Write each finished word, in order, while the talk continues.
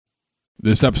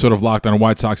This episode of Locked On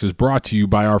White Sox is brought to you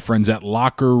by our friends at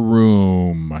Locker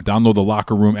Room. Download the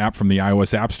Locker Room app from the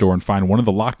iOS App Store and find one of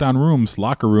the Locked On rooms.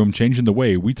 Locker Room, changing the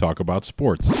way we talk about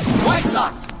sports. White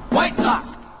Sox! White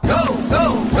Sox! Go, go,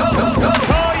 go, go, go!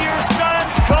 Call your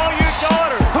sons, call your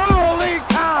daughters. Holy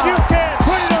cow! You can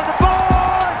put it on the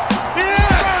board.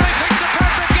 Yeah! It's a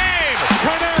perfect game!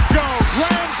 Konecko,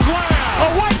 grand slam. A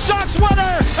White Sox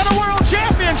winner and a world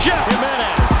championship!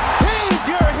 Jimenez, he's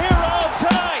your hero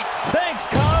tonight. Thanks,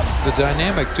 Cubs. The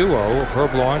dynamic duo of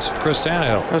Herb Lawrence and Chris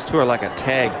Tannehill. Those two are like a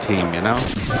tag team, you know?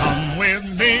 Come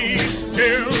with me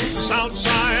to the south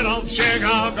side of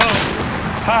Chicago.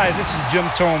 Hi, this is Jim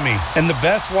Thome, and the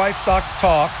best White Sox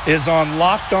talk is on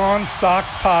Locked On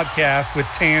Sox podcast with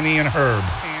Tanny and Herb.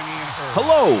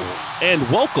 Hello, and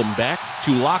welcome back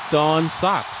to Locked On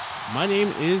Sox. My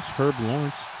name is Herb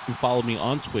Lawrence. You can follow me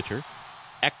on Twitter,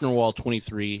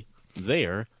 Ecknerwall23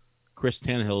 there. Chris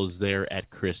Tannehill is there at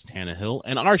Chris Tannehill.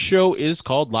 And our show is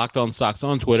called Locked On Sox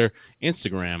on Twitter,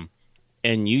 Instagram,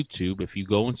 and YouTube. If you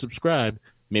go and subscribe,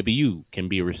 maybe you can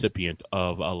be a recipient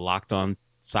of a Locked On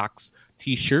Sox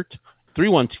t-shirt.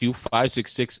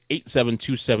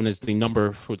 312-566-8727 is the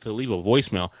number to leave a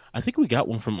voicemail. I think we got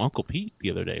one from Uncle Pete the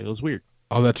other day. It was weird.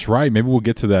 Oh, that's right. Maybe we'll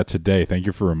get to that today. Thank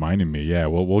you for reminding me. Yeah,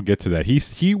 we'll get to that.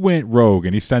 He went rogue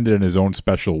and he sent it in his own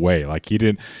special way. Like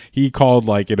he called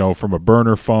from a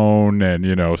burner phone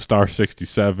and star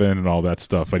 67 and all that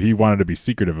stuff. But he wanted to be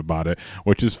secretive about it,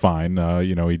 which is fine.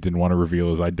 He didn't want to reveal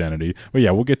his identity. But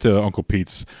yeah, we'll get to Uncle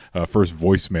Pete's first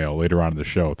voicemail later on in the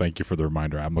show. Thank you for the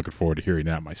reminder. I'm looking forward to hearing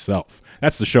that myself.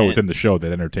 That's the show within the show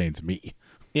that entertains me.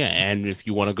 Yeah, and if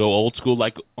you want to go old school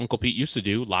like Uncle Pete used to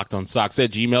do,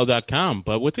 lockedonsox@gmail.com.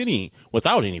 But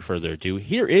without any further ado,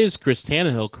 here is Chris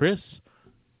Tannehill. Chris,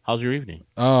 how's your evening?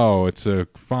 Oh, it's a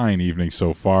fine evening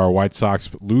so far. White Sox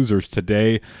losers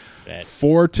today. Bad.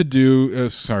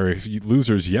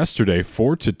 Losers yesterday,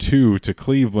 4-2 to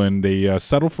Cleveland. They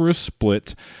settle for a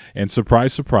split, and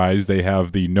surprise, surprise, they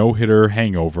have the no-hitter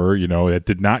hangover. That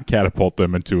did not catapult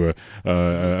them into a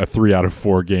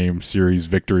 3-out-of-4 game series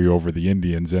victory over the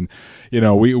Indians. And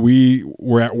we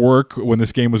were at work when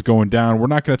this game was going down. We're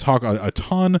not going to talk a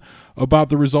ton about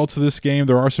the results of this game.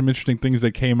 There are some interesting things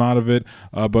that came out of it,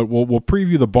 but we'll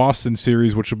preview the Boston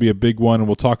series, which will be a big one, and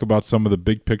we'll talk about some of the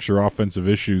big picture offensive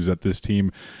issues that this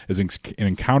team is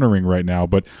encountering right now.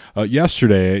 But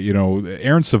yesterday,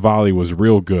 Aaron Savali was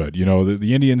real good.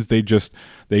 The Indians, they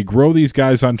grow these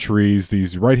guys on trees,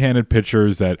 these right-handed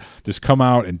pitchers that just come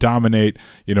out and dominate.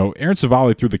 Aaron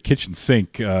Savali threw the kitchen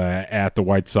sink at the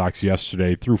White Sox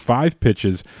yesterday, threw 5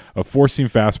 pitches, a four-seam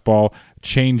fastball,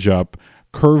 changeup,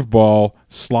 curveball,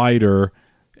 slider,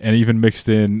 and even mixed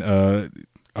in a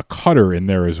cutter in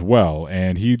there as well.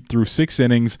 And he threw 6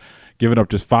 innings, giving up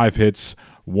just 5 hits,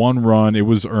 1 run. It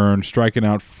was earned, striking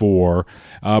out 4.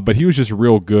 But he was just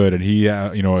real good. And he,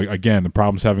 again, the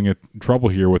problem's having trouble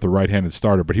here with the right-handed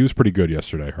starter. But he was pretty good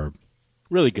yesterday, Herb.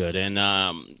 Really good. And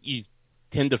you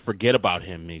tend to forget about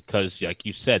him because, like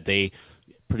you said, they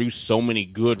produce so many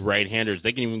good right-handers.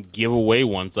 They can even give away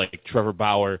ones like Trevor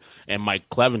Bauer and Mike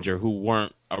Clevenger, who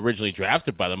weren't originally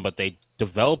drafted by them, but they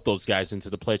developed those guys into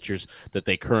the pitchers that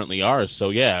they currently are. So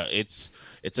yeah, it's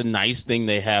a nice thing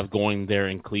they have going there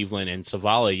in Cleveland. And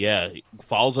Savali,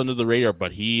 falls under the radar,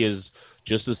 but he is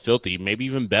just as filthy, maybe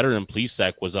even better than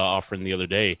Plesac was offering the other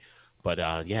day. But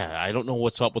I don't know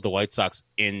what's up with the White Sox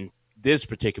in this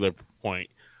particular point,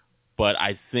 but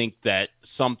I think that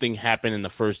something happened in the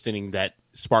first inning that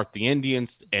sparked the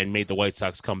Indians and made the White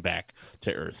Sox come back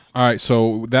to earth. All right,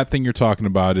 so that thing you're talking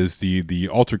about is the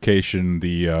altercation,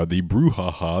 the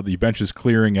brouhaha, the bench is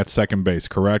clearing at second base,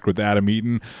 correct, with Adam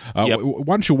Eaton? Yep. Why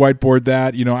don't you whiteboard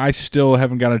that? I still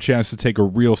haven't got a chance to take a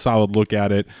real solid look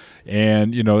at it,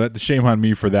 and that shame on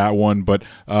me for that one. But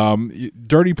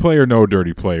dirty play or no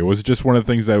dirty play? Was it just one of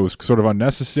the things that was sort of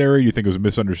unnecessary? You think it was a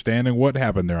misunderstanding? What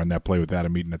happened there on that play with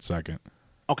Adam Eaton at second?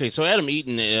 Okay, so Adam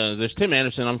Eaton, there's Tim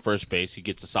Anderson on first base. He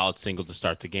gets a solid single to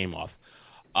start the game off.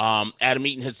 Adam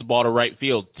Eaton hits the ball to right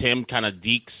field. Tim kind of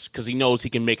dekes because he knows he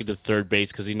can make it to third base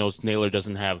because he knows Naylor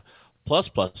doesn't have plus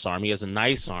arm. He has a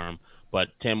nice arm,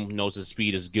 but Tim knows his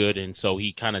speed is good, and so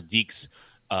he kind of dekes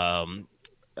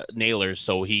Naylor,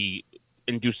 so he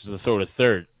induces the throw to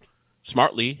third.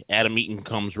 Smartly, Adam Eaton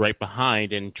comes right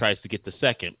behind and tries to get to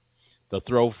second. The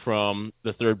throw from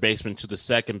the third baseman to the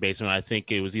second baseman, I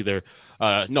think it was it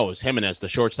was Jimenez, the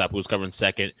shortstop who was covering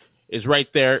second, is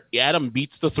right there. Adam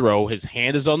beats the throw. His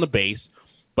hand is on the base,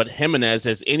 but Jimenez,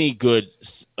 as any good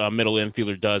middle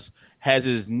infielder does, has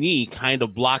his knee kind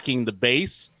of blocking the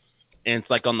base, and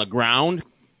it's like on the ground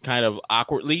kind of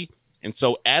awkwardly. And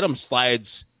so Adam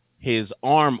slides his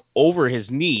arm over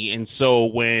his knee, and so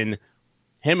when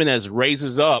Jimenez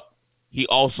raises up, he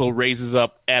also raises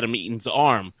up Adam Eaton's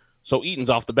arm. So Eaton's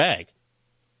off the bag.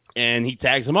 And he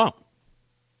tags him up.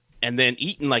 And then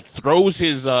Eaton like throws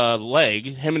his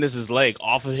Jimenez's leg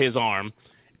off of his arm.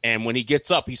 And when he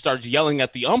gets up, he starts yelling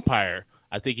at the umpire.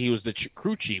 I think he was the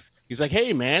crew chief. He's like,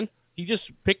 hey, man, he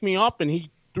just picked me up and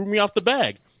he threw me off the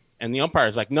bag. And the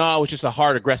umpire's like, no, it was just a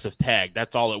hard, aggressive tag.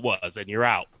 That's all it was. And you're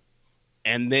out.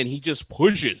 And then he just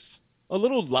pushes a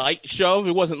little light shove.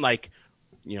 It wasn't like,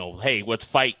 hey, let's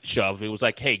fight shove. It was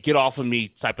like, hey, get off of me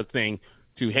type of thing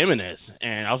to Jimenez.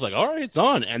 And I was like, all right, it's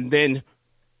on. And then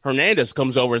Hernandez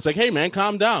comes over and it's like, hey, man,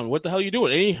 calm down. What the hell are you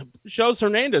doing? And he shoves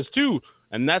Hernandez too.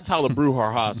 And that's how the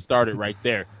brouhaha started right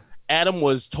there. Adam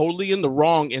was totally in the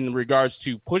wrong in regards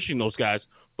to pushing those guys,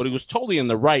 but he was totally in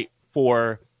the right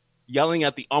for yelling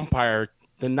at the umpire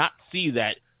to not see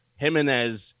that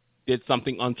Jimenez did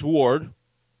something untoward.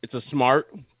 It's a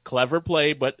smart, clever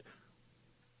play, but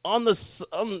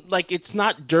it's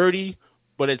not dirty,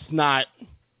 but it's not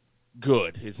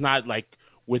good. It's not like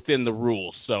within the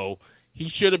rules. So he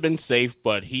should have been safe,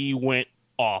 but he went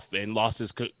off and lost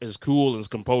his cool and his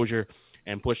composure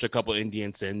and pushed a couple of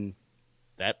Indians, and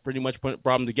that pretty much brought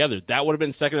them together. That would have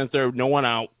been second and third, no one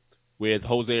out, with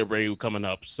Jose Abreu coming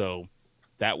up. So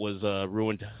that was a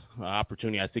ruined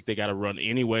opportunity. I think they got a run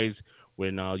anyways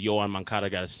when Yohan Moncada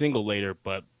got a single later,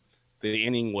 but the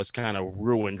inning was kind of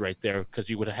ruined right there because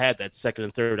you would have had that second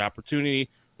and third opportunity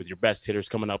with your best hitters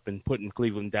coming up and putting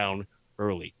Cleveland down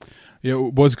early. Yeah,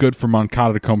 it was good for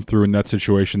Moncada to come through in that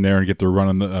situation there and get their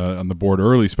run on the board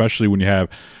early, especially when you have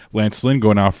Lance Lynn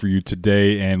going out for you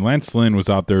today. And Lance Lynn was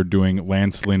out there doing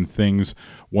Lance Lynn things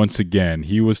once again.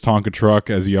 He was Tonka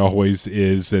truck, as he always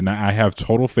is, and I have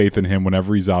total faith in him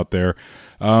whenever he's out there.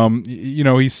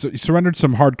 He surrendered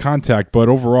some hard contact, but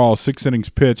overall, 6 innings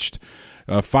pitched,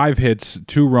 5 hits,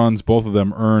 2 runs, both of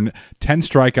them earned, 10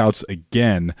 strikeouts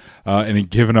again, and he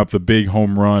given up the big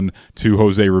home run to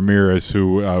Jose Ramirez,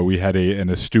 who we had an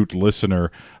astute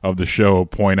listener of the show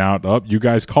point out, you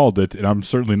guys called it, and I'm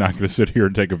certainly not going to sit here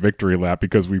and take a victory lap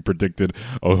because we predicted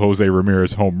a Jose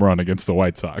Ramirez home run against the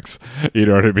White Sox. You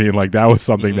know what I mean? Like, that was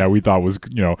something that we thought was,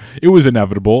 it was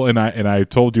inevitable, and I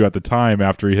told you at the time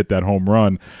after he hit that home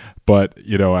run. But,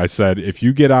 I said, if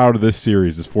you get out of this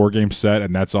series, this 4-game set,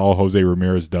 and that's all Jose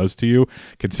Ramirez does to you,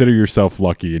 consider yourself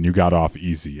lucky, and you got off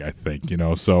easy, I think,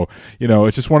 So,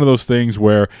 it's just one of those things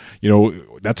where,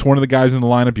 that's one of the guys in the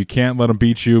lineup. You can't let him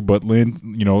beat you, but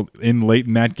Lynn, in late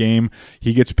in that game,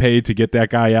 he gets paid to get that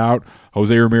guy out.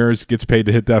 Jose Ramirez gets paid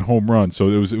to hit that home run. So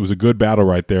it was a good battle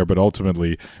right there, but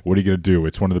ultimately, what are you going to do?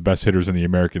 It's one of the best hitters in the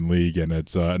American League, and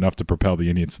it's enough to propel the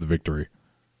Indians to the victory.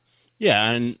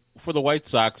 Yeah, and for the White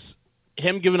Sox,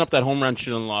 him giving up that home run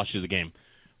shouldn't have lost you the game.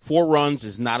 4 runs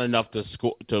is not enough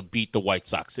to beat the White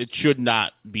Sox. It should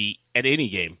not be at any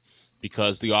game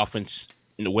because the offense,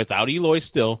 without Eloy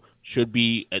still, should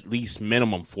be at least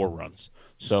minimum 4 runs.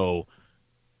 So,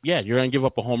 yeah, you're going to give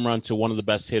up a home run to one of the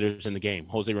best hitters in the game,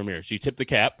 Jose Ramirez. You tip the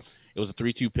cap. It was a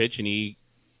 3-2 pitch, and he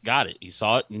got it. He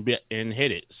saw it and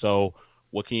hit it. So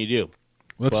what can you do?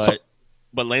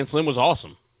 But Lance Lynn was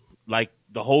awesome. Like,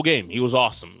 the whole game, he was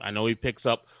awesome. I know he picks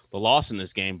up the loss in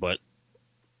this game, but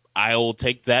I will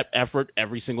take that effort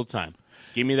every single time.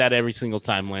 Give me that every single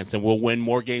time, Lance, and we'll win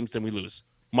more games than we lose.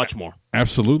 Much more.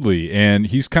 Absolutely. And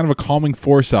he's kind of a calming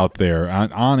force out there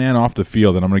on and off the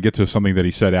field. And I'm going to get to something that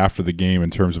he said after the game in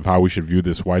terms of how we should view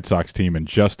this White Sox team in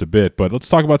just a bit. But let's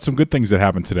talk about some good things that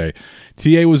happened today.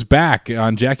 TA was back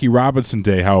on Jackie Robinson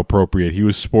Day. How appropriate. He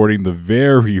was sporting the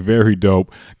very, very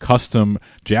dope custom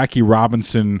Jackie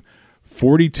Robinson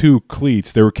 42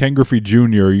 cleats. They were Ken Griffey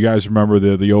Jr. You guys remember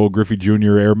the old Griffey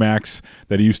Jr. Air Max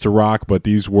that he used to rock, but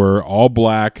these were all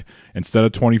black. Instead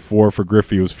of 24 for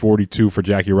Griffey, it was 42 for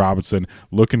Jackie Robinson.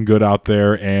 Looking good out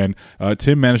there, and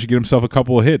Tim managed to get himself a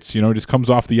couple of hits. He just comes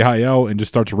off the IL and just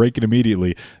starts raking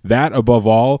immediately. That, above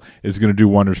all, is going to do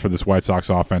wonders for this White Sox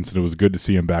offense, and it was good to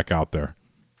see him back out there.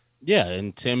 Yeah,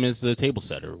 and Tim is the table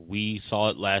setter. We saw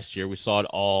it last year. We saw it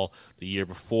all the year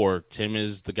before. Tim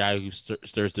is the guy who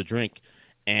stirs the drink,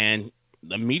 and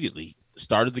immediately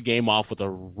started the game off with a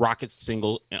rocket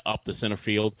single up the center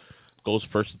field, goes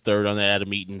first to third on that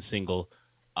Adam Eaton single.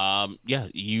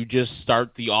 You just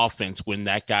start the offense when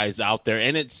that guy's out there,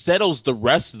 and it settles the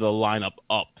rest of the lineup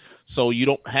up. So you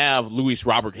don't have Luis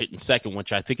Robert hitting second,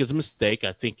 which I think is a mistake.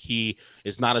 I think he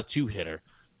is not a 2-hitter.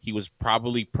 He was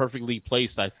probably perfectly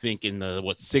placed, I think, in the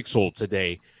 6-hole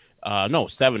today.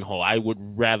 7-hole. I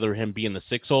would rather him be in the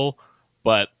 6-hole,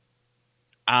 but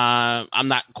I'm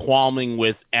not qualming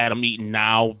with Adam Eaton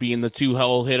now being the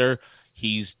 2-hole hitter.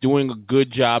 He's doing a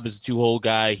good job as a 2-hole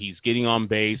guy. He's getting on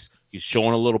base. He's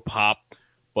showing a little pop,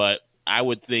 but I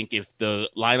would think if the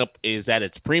lineup is at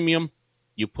its premium,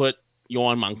 you put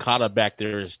Yohan Moncada back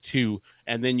there as 2,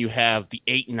 and then you have the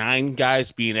 8-9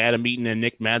 guys being Adam Eaton and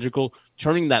Nick Madrigal,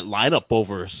 turning that lineup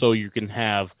over so you can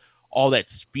have all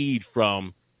that speed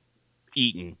from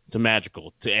Eaton to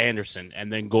Madrigal to Anderson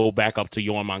and then go back up to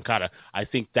Yohan Moncada. I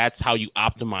think that's how you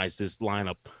optimize this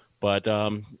lineup. But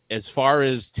as far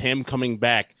as Tim coming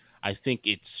back, I think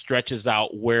it stretches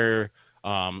out where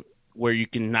you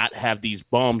can not have these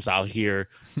bums out here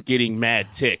getting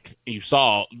mad tick. You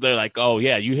saw, they're like, oh,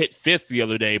 yeah, you hit 5th the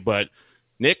other day, but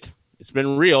Nick, it's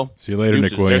been real. See you later,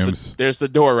 Nick Williams. There's the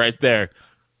door right there.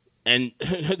 And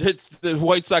it's the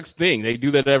White Sox thing. They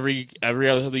do that every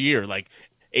other year. Like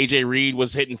AJ Reed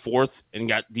was hitting 4th and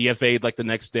got DFA'd like the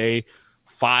next day.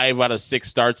 5 out of 6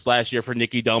 starts last year for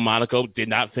Nicky Delmonico, did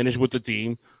not finish with the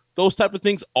team. Those type of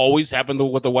things always happen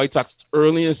with the White Sox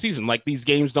early in the season. Like, these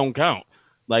games don't count.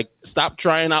 Like, stop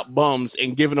trying out bums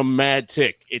and giving them mad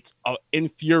tick. It's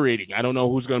infuriating. I don't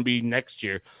know who's going to be next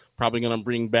year. Probably going to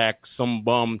bring back some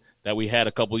bum that we had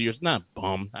a couple of years. Not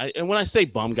bum. And when I say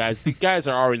bum, guys, the guys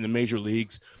are already in the major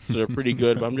leagues, so they're pretty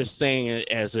good. But I'm just saying it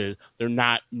as they're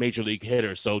not major league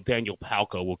hitters. So Daniel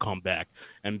Palka will come back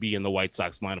and be in the White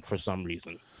Sox lineup for some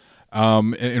reason.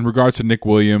 In regards to Nick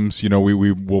Williams,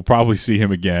 we will probably see him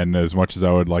again, as much as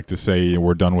I would like to say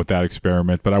we're done with that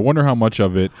experiment. But I wonder how much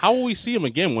of it. How will we see him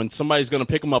again when somebody's going to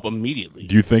pick him up immediately?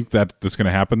 Do you think that's going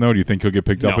to happen, though? Do you think he'll get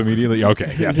picked up immediately?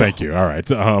 Okay, yeah, thank you. All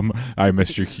right. I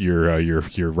missed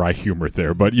your wry humor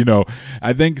there. But,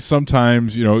 I think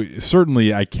sometimes,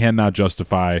 certainly I cannot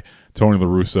justify Tony La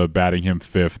Russa batting him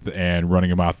 5th and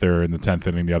running him out there in the 10th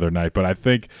inning the other night. But I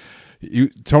think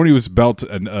Tony was dealt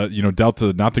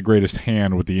not the greatest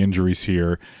hand with the injuries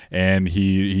here, and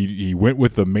he went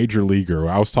with the major leaguer.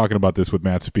 I was talking about this with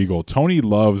Matt Spiegel. Tony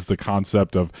loves the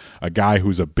concept of a guy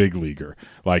who's a big leaguer.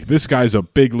 Like, this guy's a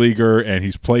big leaguer, and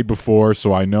he's played before,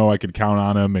 so I know I can count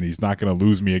on him, and he's not going to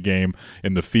lose me a game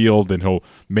in the field, and he'll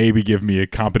maybe give me a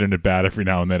competent at bat every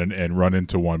now and then and run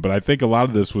into one. But I think a lot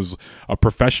of this was a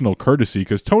professional courtesy,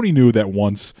 because Tony knew that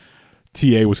once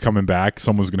TA was coming back,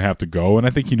 someone was going to have to go, and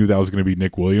I think he knew that was going to be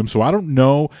Nick Williams. So I don't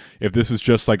know if this is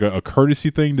just like a courtesy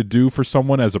thing to do for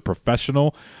someone as a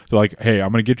professional. So like, hey,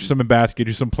 I'm going to get you some at-bats, get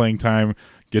you some playing time,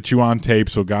 get you on tape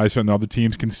so guys from the other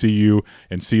teams can see you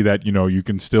and see that, you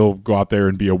can still go out there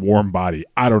and be a warm body.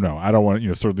 I don't know. I don't want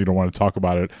certainly don't want to talk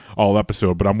about it all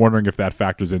episode, but I'm wondering if that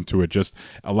factors into it. Just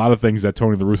a lot of things that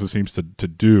Tony La Russa seems to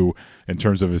do in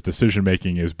terms of his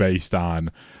decision-making is based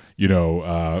on,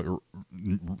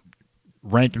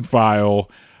 rank and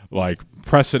file, like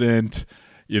precedent,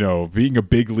 being a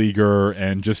big leaguer,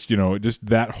 and just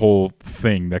that whole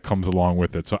thing that comes along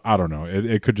with it. So I don't know.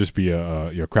 It could just be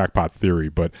a crackpot theory,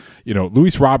 but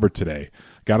Luis Robert today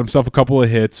got himself a couple of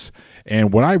hits,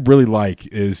 and what I really like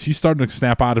is he's starting to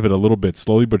snap out of it a little bit,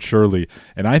 slowly but surely.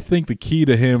 And I think the key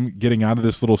to him getting out of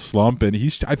this little slump, and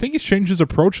I think he's changed his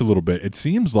approach a little bit. It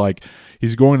seems like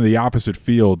he's going to the opposite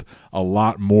field a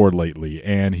lot more lately,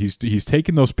 and he's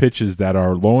taking those pitches that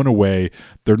are low and away.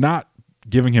 They're not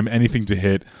giving him anything to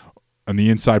hit on the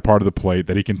inside part of the plate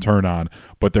that he can turn on,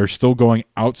 but they're still going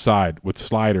outside with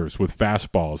sliders, with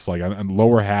fastballs, like on the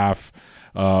lower half,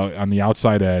 on the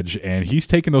outside edge, and he's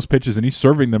taking those pitches and he's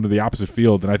serving them to the opposite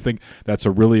field, and I think that's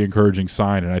a really encouraging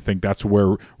sign, and I think that's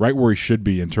right where he should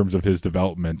be in terms of his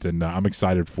development, and I'm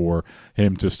excited for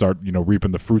him to start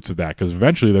reaping the fruits of that, because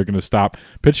eventually they're going to stop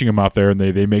pitching him out there, and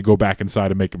they may go back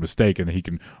inside and make a mistake,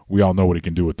 and we all know what he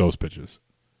can do with those pitches.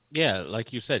 Yeah,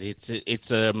 like you said,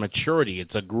 it's a maturity,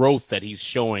 it's a growth that he's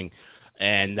showing,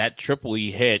 and that triple he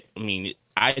hit, I mean,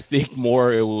 I think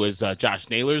more it was Josh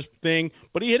Naylor's thing,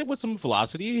 but he hit it with some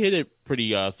velocity. He hit it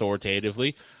pretty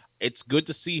authoritatively. It's good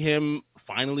to see him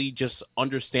finally just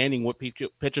understanding what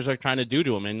pitchers are trying to do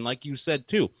to him. And like you said,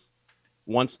 too,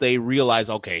 once they realize,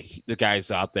 okay, the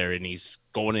guy's out there and he's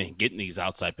going in and getting these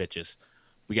outside pitches,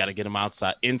 we got to get him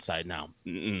inside now.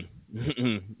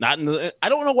 Not in the. I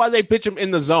don't know why they pitch him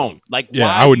in the zone. Like, yeah,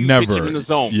 why I would never pitch him in the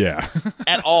zone. Yeah,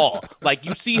 at all. Like,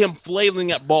 you see him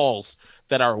flailing at balls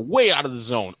that are way out of the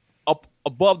zone, up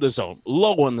above the zone,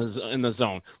 low in the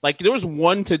zone. Like, there was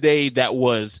one today that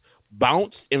was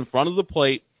bounced in front of the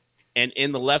plate and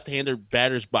in the left-hander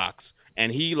batter's box, and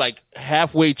he like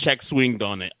halfway check swinged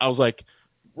on it. I was like,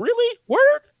 really?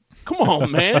 Word? Come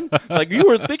on, man! Like, you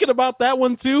were thinking about that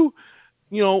one too.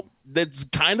 That's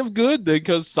kind of good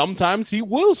because sometimes he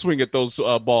will swing at those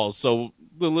balls. So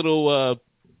the little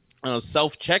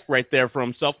self-check right there for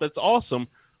himself, that's awesome.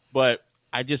 But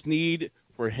I just need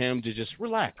for him to just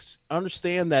relax.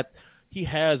 Understand that he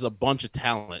has a bunch of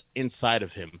talent inside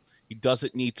of him. He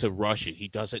doesn't need to rush it. He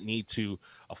doesn't need to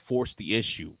force the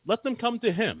issue. Let them come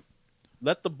to him.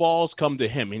 Let the balls come to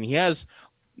him. And he has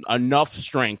enough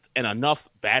strength and enough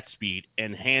bat speed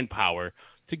and hand power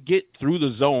to get through the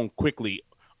zone quickly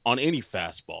on any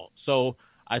fastball. So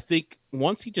I think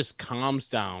once he just calms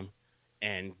down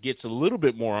and gets a little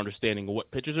bit more understanding of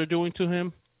what pitchers are doing to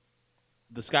him,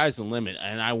 the sky's the limit.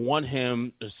 And I want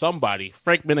him, somebody,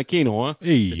 Frank Menachino,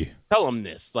 Hey. tell him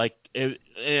this. Like,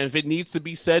 if it needs to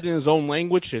be said in his own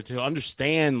language to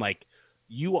understand, like,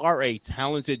 you are a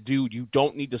talented dude. You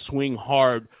don't need to swing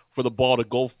hard for the ball to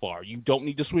go far. You don't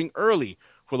need to swing early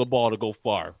for the ball to go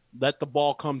far. Let the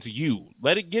ball come to you.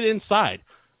 Let it get inside.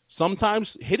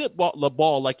 Sometimes hit the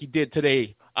ball like you did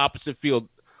today, opposite field,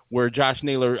 where Josh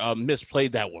Naylor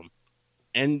misplayed that one.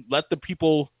 And let the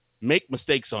people make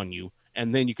mistakes on you,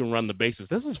 and then you can run the bases.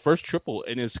 This is his first triple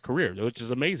in his career, which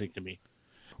is amazing to me.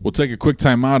 We'll take a quick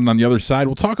time out, and on the other side,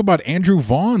 we'll talk about Andrew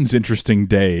Vaughn's interesting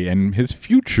day and his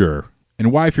future,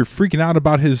 and why if you're freaking out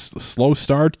about his slow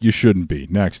start, you shouldn't be.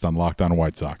 Next on Locked On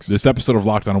White Sox. This episode of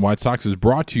Locked On White Sox is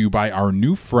brought to you by our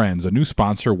new friends, a new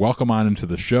sponsor. Welcome on into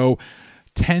the show,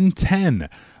 1010.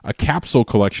 A capsule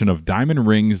collection of diamond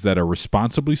rings that are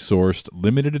responsibly sourced,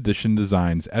 limited edition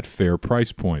designs at fair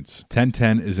price points.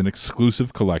 1010 is an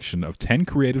exclusive collection of 10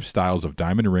 creative styles of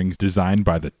diamond rings designed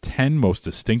by the 10 most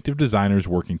distinctive designers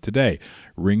working today.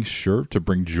 Rings sure to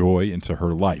bring joy into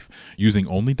her life. Using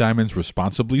only diamonds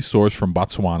responsibly sourced from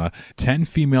Botswana, 10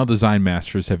 female design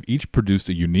masters have each produced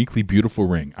a uniquely beautiful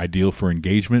ring, ideal for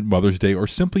engagement, Mother's Day, or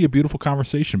simply a beautiful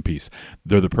conversation piece.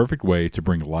 They're the perfect way to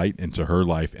bring light into her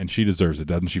life, and she deserves it,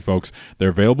 doesn't she, folks? They're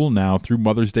available now through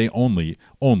Mother's Day only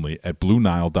at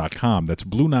BlueNile.com. That's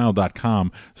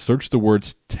BlueNile.com. Search the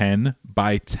words 10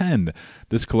 by 10.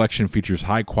 This collection features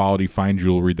high-quality fine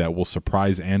jewelry that will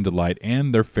surprise and delight,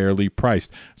 and they're fairly priced,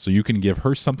 so you can give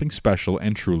her something special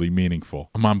and truly meaningful.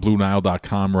 I'm on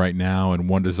BlueNile.com right now, and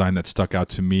one design that stuck out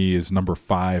to me is number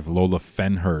 5, Lola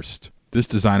Fenhurst. This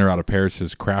designer out of Paris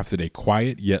has crafted a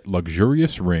quiet yet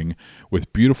luxurious ring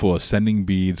with beautiful ascending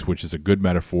beads, which is a good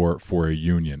metaphor for a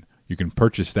union. You can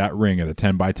purchase that ring at the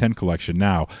 10 by 10 collection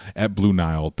now at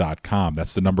BlueNile.com.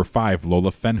 That's the number 5,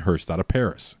 Lola Fenhurst out of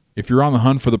Paris. If you're on the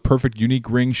hunt for the perfect unique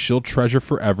ring she'll treasure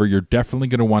forever, you're definitely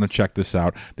going to want to check this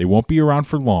out. They won't be around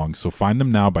for long, so find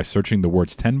them now by searching the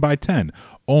words 10 by 10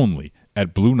 only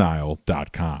at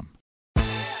BlueNile.com.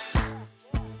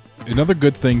 Another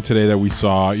good thing today that we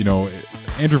saw,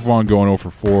 Andrew Vaughn going 0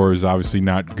 for 4 is obviously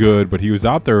not good, but he was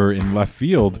out there in left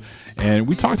field, and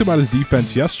we talked about his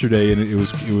defense yesterday, and it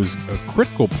was a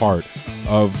critical part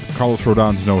of Carlos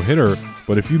Rodon's no-hitter.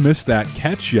 But if you missed that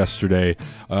catch yesterday,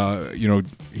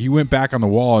 he went back on the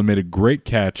wall and made a great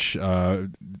catch.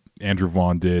 Andrew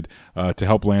Vaughn did to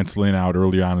help Lance Lynn out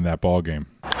early on in that ball game.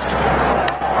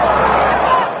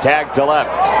 Tag to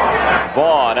left.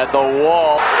 Vaughn at the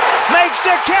wall. Makes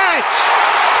the catch!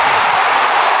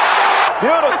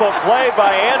 Beautiful play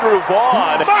by Andrew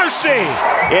Vaughn. Mercy!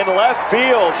 In left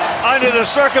field. Under the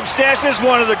circumstances,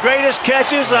 one of the greatest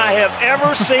catches I have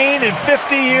ever seen in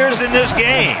 50 years in this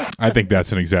game. I think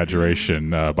that's an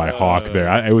exaggeration by Hawk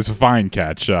there. It was a fine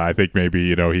catch. I think maybe,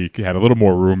 he had a little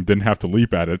more room, didn't have to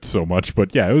leap at it so much.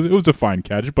 But, yeah, it was a fine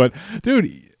catch. But,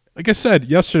 dude, like I said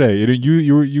yesterday,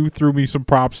 you threw me some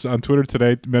props on Twitter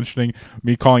today mentioning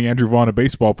me calling Andrew Vaughn a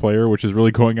baseball player, which is really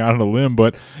going out on a limb.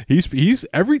 But he's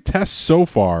every test so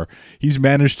far, he's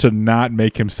managed to not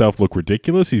make himself look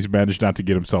ridiculous. He's managed not to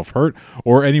get himself hurt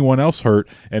or anyone else hurt.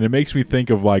 And it makes me think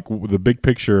of like the big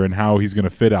picture and how he's going to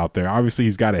fit out there. Obviously,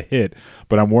 he's got a hit,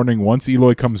 but I'm wondering once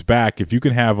Eloy comes back, if you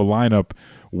can have a lineup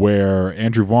where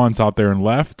Andrew Vaughn's out there and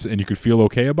left and you could feel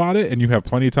okay about it and you have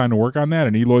plenty of time to work on that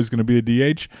and Eloy's going to be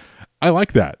the DH, I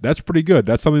like that. That's pretty good.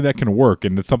 That's something that can work,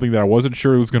 and it's something that I wasn't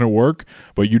sure was going to work,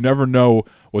 but you never know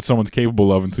what someone's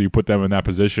capable of until you put them in that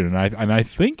position, and I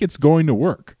think it's going to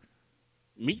work.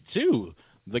 Me too.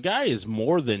 The guy is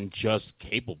more than just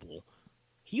capable.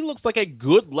 He looks like a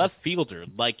good left fielder.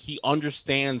 Like he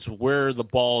understands where the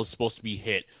ball is supposed to be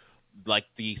hit, like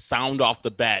the sound off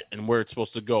the bat and where it's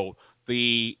supposed to go.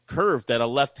 The curve that a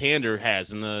left-hander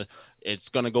has, and it's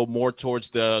going to go more towards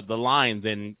the line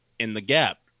than in the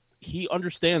gap. He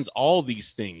understands all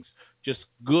these things. Just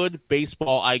good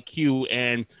baseball IQ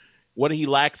and what he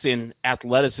lacks in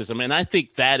athleticism. And I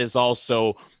think that is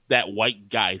also that white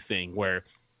guy thing where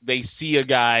they see a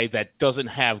guy that doesn't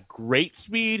have great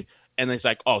speed and it's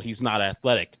like, oh, he's not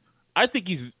athletic. I think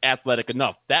he's athletic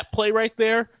enough. That play right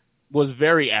there was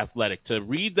very athletic to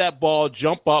read that ball,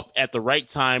 jump up at the right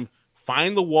time,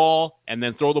 find the wall, and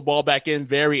then throw the ball back in.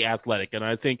 Very athletic. And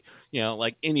I think,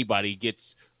 like anybody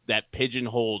gets that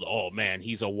pigeonholed, oh man,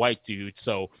 he's a white dude,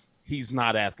 so he's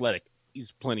not athletic.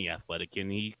 He's plenty athletic,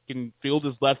 and he can field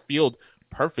his left field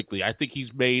perfectly. I think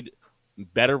he's made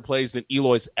better plays than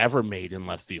Eloy's ever made in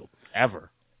left field,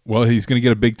 ever. Well, he's going to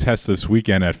get a big test this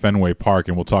weekend at Fenway Park,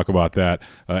 and we'll talk about that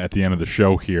at the end of the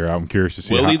show here. I'm curious to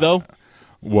see. Will he, though?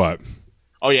 What?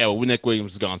 Oh, yeah, well, Nick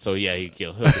Williams is gone, so, yeah,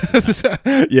 he'll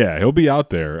yeah, he'll be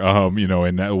out there,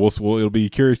 and it'll be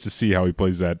curious to see how he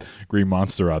plays that Green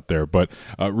Monster out there. But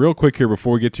real quick here,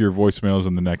 before we get to your voicemails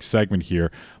in the next segment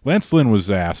here, Lance Lynn was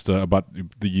asked about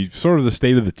the sort of the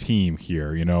state of the team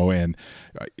here, and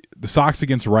the Sox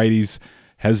against righties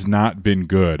has not been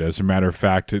good. As a matter of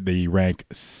fact, they rank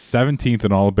 17th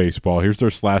in all of baseball. Here's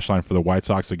their slash line for the White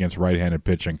Sox against right-handed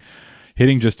pitching.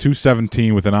 Hitting just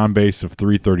 .217 with an on-base of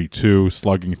 .332,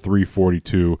 slugging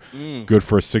 .342, good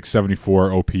for a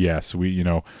 .674 OPS.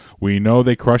 We know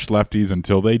they crush lefties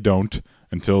until they don't,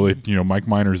 until Mike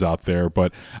Minor's out there.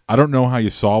 But I don't know how you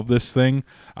solve this thing.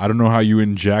 I don't know how you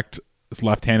inject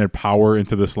left-handed power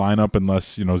into this lineup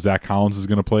unless Zach Collins is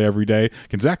going to play every day.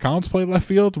 Can Zach Collins play left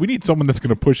field? We need someone that's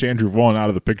going to push Andrew Vaughn out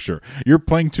of the picture. You're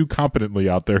playing too competently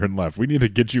out there in left. We need to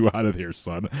get you out of here,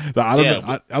 son. I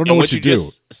don't know what you do.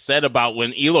 Just said about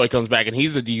when Eloy comes back and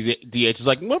he's a DH, is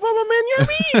like, what about my man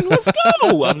Yermin? Let's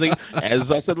go. I'm thinking,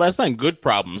 as I said last night, good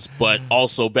problems, but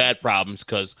also bad problems,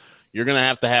 because you're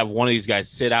going to have one of these guys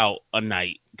sit out a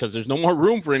night because there's no more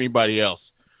room for anybody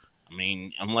else. I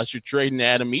mean, unless you're trading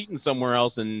Adam Eaton somewhere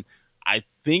else, and I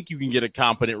think you can get a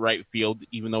competent right field,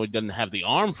 even though he doesn't have the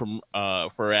arm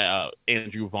for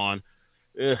Andrew Vaughn.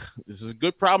 This is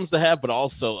good problems to have, but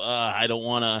also I don't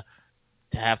want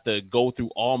to have to go through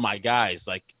all my guys.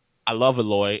 Like, I love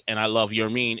Eloy and I love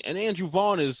Yermin, and Andrew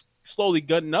Vaughn is slowly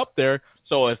getting up there.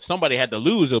 So if somebody had to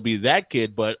lose, it'll be that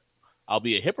kid, but I'll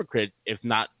be a hypocrite if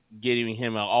not getting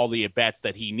him all the at-bats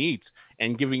that he needs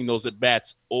and giving those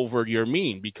at-bats over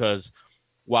Yermin, because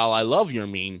while I love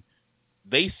Yermin,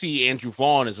 they see Andrew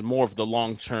Vaughn as more of the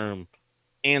long-term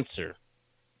answer.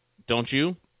 Don't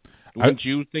you? Wouldn't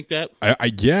you think that?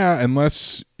 Yeah,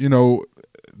 unless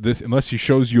unless he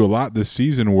shows you a lot this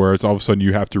season where it's all of a sudden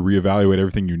you have to reevaluate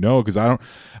everything because I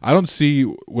don't see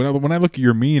when I look at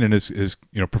Yermin and his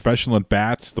professional at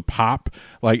bats, the pop,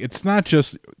 like, it's not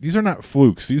just, these are not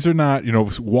flukes, these are not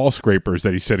wall scrapers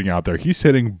that he's hitting out there. He's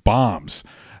hitting bombs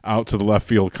out to the left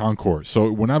field concourse.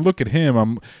 So when I look at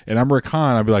him, I'm Rick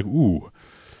Hahn, I'd be like, ooh,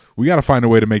 we got to find a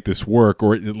way to make this work,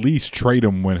 or at least trade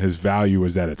him when his value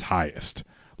is at its highest.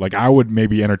 Like, I would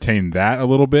maybe entertain that a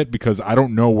little bit, because I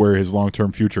don't know where his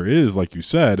long-term future is. Like you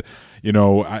said,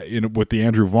 with the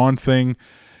Andrew Vaughn thing,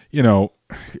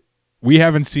 we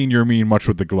haven't seen Yermin much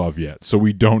with the glove yet, so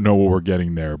we don't know what we're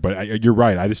getting there. But you're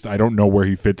right. I don't know where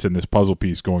he fits in this puzzle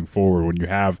piece going forward when you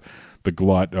have the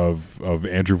glut of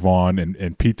Andrew Vaughn,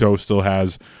 and Pito still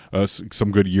has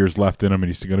some good years left in him,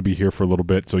 and he's going to be here for a little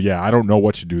bit. So yeah, I don't know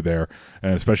what you do there,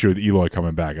 and especially with Eloy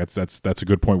coming back. That's a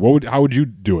good point. How would you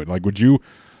do it? Like, would you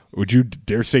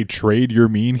dare say trade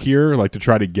Yermin here, like, to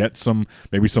try to get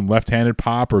maybe some left-handed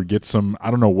pop, or get some,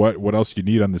 I don't know what else you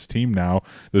need on this team now.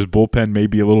 This bullpen may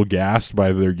be a little gassed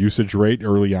by their usage rate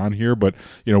early on here, but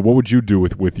what would you do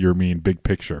with Yermin, big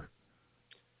picture?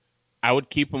 I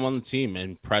would keep him on the team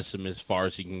and press him as far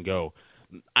as he can go.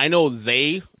 I know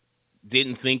they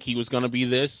didn't think he was going to be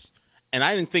this, and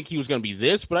I didn't think he was going to be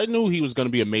this, but I knew he was going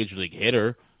to be a major league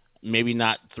hitter. Maybe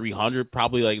not 300,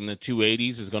 probably like in the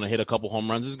 280s, is going to hit a couple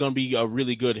home runs. Is going to be a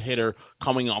really good hitter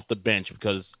coming off the bench,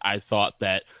 because I thought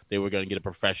that they were going to get a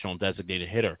professional designated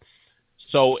hitter.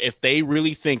 So if they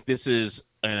really think this is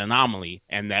an anomaly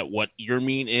and that what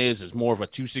Yermin is more of a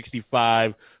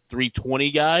 265,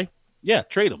 320 guy, yeah,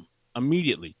 trade him.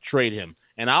 Immediately trade him,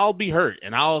 and I'll be hurt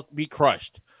and I'll be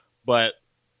crushed. But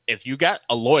if you got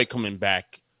Eloy coming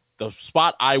back, the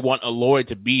spot I want Eloy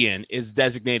to be in is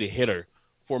designated hitter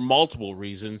for multiple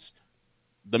reasons.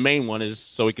 The main one is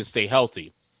so he can stay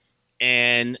healthy.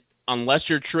 And unless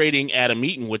you're trading Adam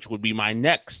Eaton, which would be my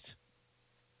next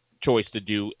choice to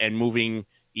do, and moving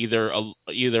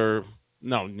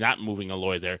not moving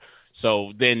Eloy there.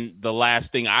 So then the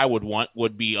last thing I would want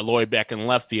would be Eloy back in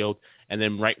left field, and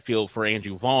then right field for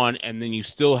Andrew Vaughn, and then you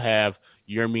still have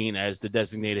Yermin as the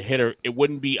designated hitter. It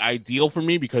wouldn't be ideal for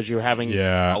me because you're having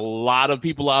a lot of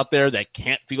people out there that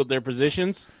can't field their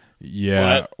positions.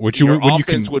 Yeah, but your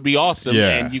offense would be awesome,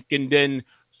 and you can then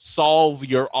solve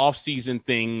your off-season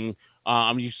thing.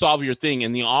 You solve your thing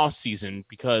in the off-season,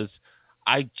 because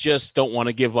I just don't want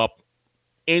to give up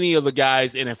any of the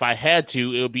guys, and if I had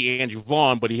to, it would be Andrew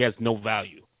Vaughn, but he has no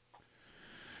value.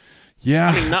 Yeah,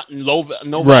 I mean, not no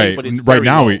right. value, but it's right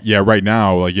now, low. Right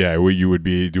now, you would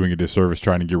be doing a disservice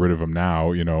trying to get rid of him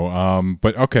now,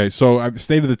 But okay, so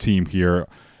state of the team here.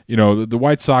 The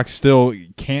White Sox still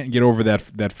can't get over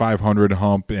that 500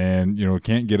 hump, and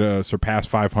can't surpass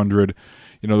 500.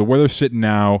 Where they're sitting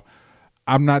now,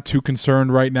 I'm not too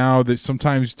concerned right now. That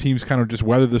sometimes teams kind of just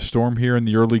weather the storm here in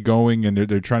the early going, and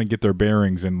they're trying to get their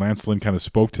bearings. And Lance Lynn kind of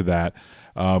spoke to that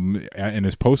in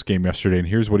his post game yesterday. And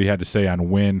here's what he had to say on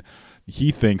when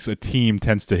he thinks a team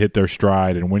tends to hit their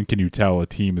stride, and when can you tell a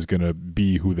team is going to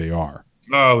be who they are.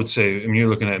 I would say, you're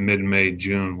looking at mid-May,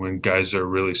 June, when guys are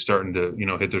really starting to,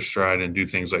 hit their stride and do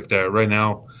things like that. Right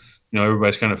now,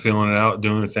 everybody's kind of feeling it out,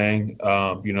 doing their thing.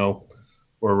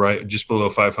 We're right just below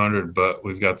 500, but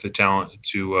we've got the talent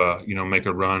to, make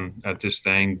a run at this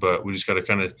thing. But we just got to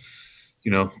kind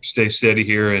of, stay steady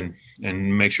here and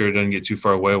make sure it doesn't get too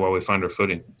far away while we find our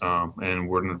footing. And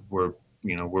we're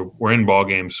in ball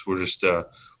games. We're just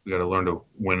we got to learn to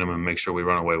win them and make sure we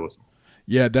run away with them.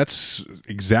 Yeah, that's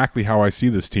exactly how I see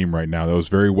this team right now. That was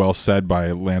very well said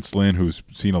by Lance Lynn, who's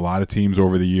seen a lot of teams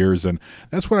over the years, and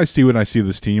that's what I see when I see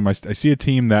this team. I see a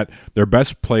team that their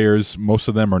best players, most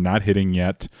of them are not hitting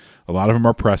yet. A lot of them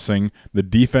are pressing. The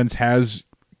defense has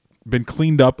been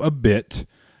cleaned up a bit,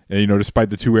 despite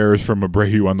the 2 errors from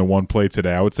Abreu on the one play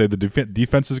today. I would say the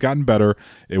defense has gotten better.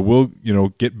 It will,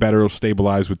 get better. It'll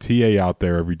stabilize with TA out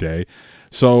there every day.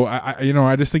 So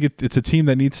I just think it's a team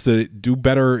that needs to do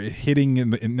better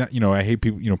hitting. I hate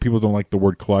people. People don't like the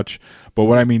word clutch, but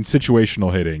what I mean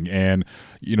situational hitting, and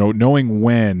knowing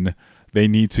when they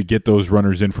need to get those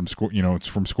runners in from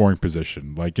from scoring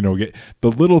position. Like get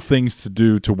the little things to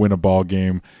do to win a ball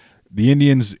game. The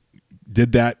Indians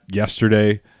did that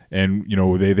yesterday, and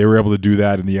they were able to do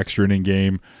that in the extra inning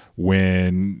game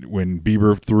when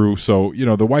Bieber threw. So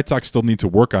the White Sox still need to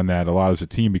work on that a lot as a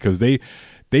team, because they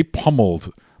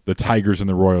pummeled the Tigers and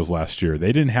the Royals last year.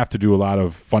 They didn't have to do a lot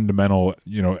of fundamental,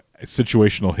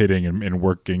 situational hitting and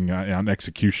working on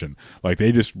execution. Like,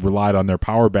 they just relied on their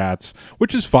power bats,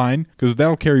 which is fine because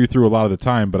that'll carry you through a lot of the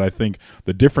time. But I think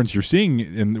the difference you're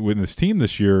seeing with this team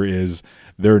this year is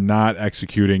they're not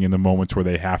executing in the moments where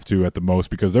they have to at the most,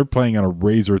 because they're playing on a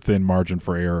razor-thin margin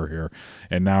for error here.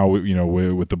 And now,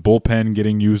 with the bullpen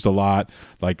getting used a lot,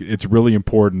 like, it's really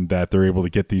important that they're able to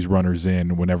get these runners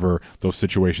in whenever those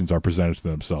situations are presented to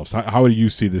themselves. How do you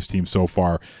see this team so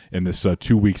far in this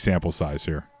 2-week sample size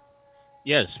here?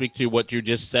 Yeah, to speak to what you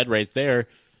just said right there,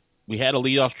 we had a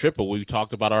leadoff triple we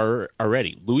talked about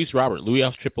already. Luis Robert,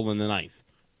 leadoff triple in the 9th.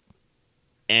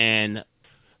 And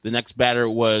the next batter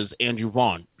was Andrew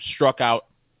Vaughn. Struck out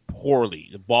poorly.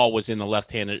 The ball was in the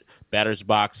left-handed batter's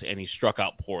box, and he struck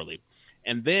out poorly.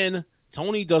 And then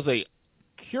Tony does a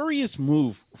curious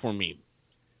move for me.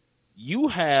 You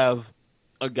have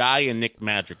a guy in Nick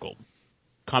Madrigal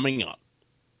coming up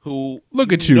who...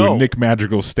 Look at you, Nick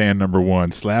Madrigal, stand number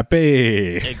 1.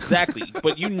 Slappy. Exactly.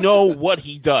 But what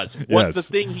he does. The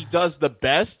thing he does the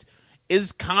best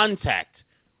is contact.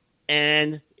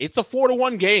 And it's a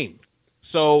 4-1 game.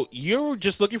 So you're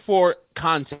just looking for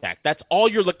contact. That's all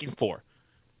you're looking for.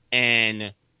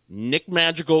 And Nick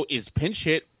Madrigal is pinch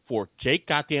hit for Jake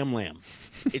goddamn Lamb.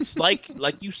 It's like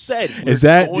you said. Is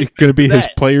that going to be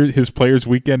his player's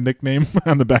weekend nickname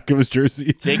on the back of his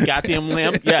jersey? Jake goddamn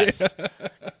Lamb? Yes.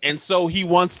 And so he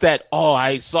wants that,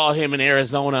 I saw him in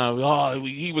Arizona.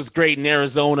 He was great in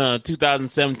Arizona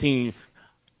 2017.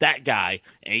 That guy,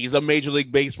 and he's a Major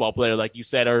League Baseball player, like you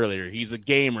said earlier. He's a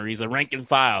gamer. He's a rank and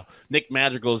file. Nick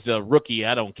Madrigal's a rookie.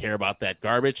 I don't care about that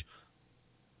garbage.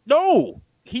 No,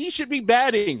 he should be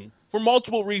batting for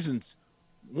multiple reasons.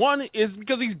 One is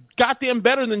because he's goddamn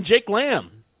better than Jake Lamb.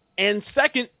 And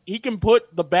second, he can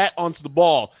put the bat onto the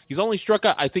ball. He's only struck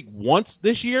out, I think, once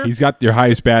this year. He's got your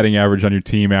highest batting average on your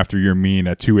team after your mean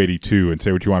at 282. And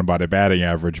say what you want about a batting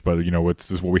average, but it's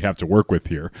just what we have to work with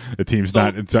here. The team's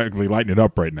not exactly lighting it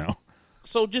up right now.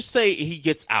 So just say he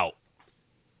gets out.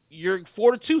 You're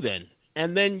 4-2 then.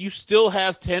 And then you still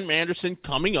have Tim Anderson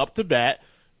coming up to bat.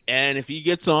 And if he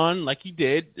gets on like he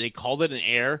did, they called it an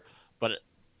error, but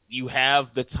you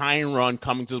have the tying run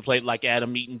coming to the plate like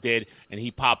Adam Eaton did, and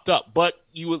he popped up. But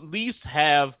you at least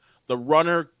have the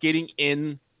runner getting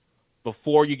in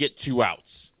before you get 2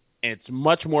 outs. And it's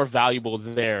much more valuable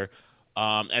there.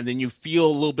 And then you feel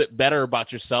a little bit better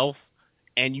about yourself,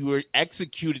 and you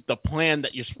executed the plan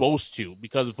that you're supposed to,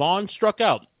 because Vaughn struck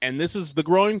out. And this is the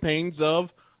growing pains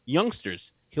of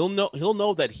youngsters. He'll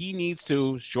know that he needs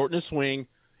to shorten his swing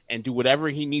and do whatever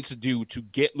he needs to do to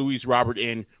get Luis Robert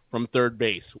in from third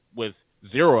base with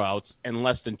 0 outs and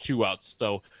less than 2 outs.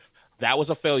 So that was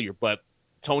a failure, but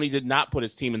Tony did not put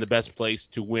his team in the best place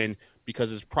to win because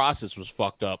his process was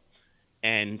fucked up.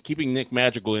 And keeping Nick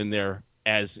Madrigal in there,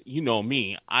 as you know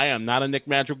me, I am not a Nick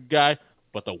Madrigal guy,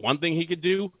 but the one thing he could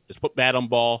do is put bat on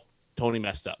ball. Tony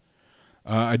messed up.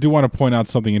 I do want to point out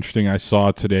something interesting I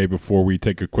saw today before we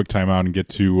take a quick time out and get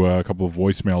to a couple of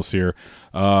voicemails here.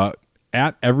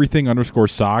 at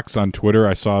everything_Sox on Twitter.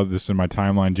 I saw this in my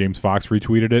timeline. James Fox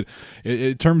retweeted it.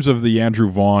 In terms of the Andrew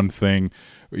Vaughn thing,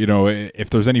 if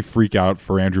there's any freak out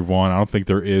for Andrew Vaughn, I don't think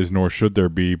there is, nor should there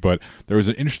be, but there was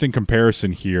an interesting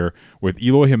comparison here with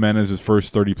Eloy Jimenez's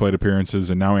first 30 plate appearances,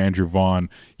 and now Andrew Vaughn.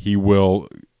 He will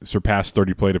surpass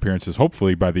 30 plate appearances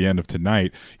hopefully by the end of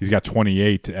tonight. He's got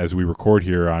 28 as we record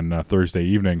here on Thursday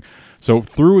evening. So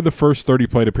through the first 30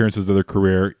 plate appearances of their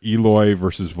career, Eloy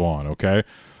versus Vaughn, okay?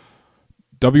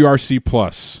 WRC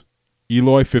plus,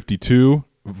 Eloy 52,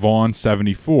 Vaughn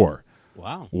 74.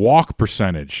 Wow. Walk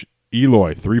percentage,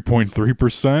 Eloy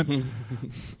 3.3%,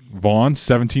 Vaughn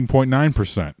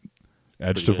 17.9%.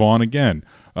 Edge to Vaughn again.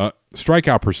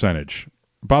 Strikeout percentage,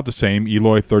 about the same.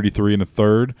 Eloy 33 and a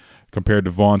third compared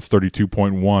to Vaughn's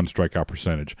 32.1 strikeout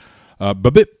percentage.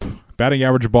 BABIP, batting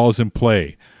average balls in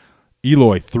play.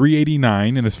 Eloy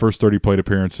 389 in his first 30 plate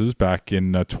appearances back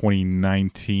in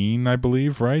 2019, I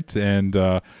believe, right? And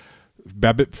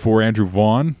BABIP for Andrew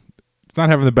Vaughn, not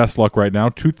having the best luck right now.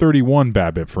 231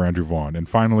 BABIP for Andrew Vaughn, and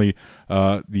finally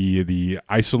the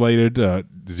isolated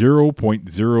 0.00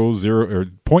 or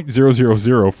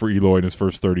 0.000 for Eloy in his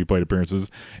first 30 plate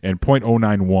appearances, and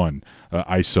 0.091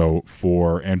 ISO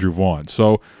for Andrew Vaughn.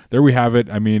 So there we have it.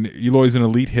 I mean, Eloy's an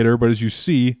elite hitter, but as you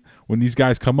see, when these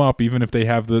guys come up, even if they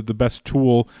have the best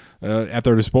tool at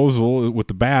their disposal with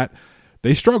the bat,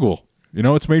 they struggle.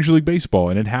 It's Major League Baseball,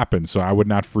 and it happens, so I would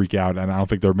not freak out, and I don't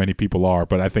think there are many people are,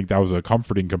 but I think that was a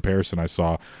comforting comparison I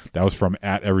saw. That was from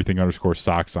at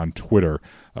everything_Sox on Twitter,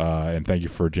 and thank you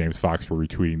for James Fox for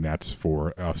retweeting. That's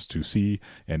for us to see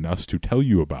and us to tell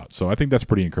you about. So I think that's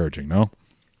pretty encouraging, no?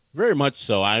 Very much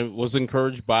so. I was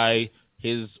encouraged by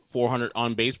his 400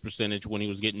 on-base percentage when he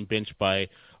was getting benched by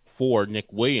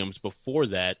Nick Williams before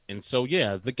that. And so,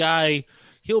 yeah, the guy,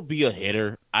 he'll be a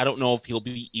hitter. I don't know if he'll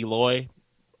be Eloy,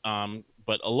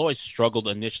 but Eloy struggled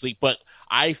initially, but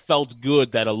I felt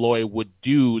good that Eloy would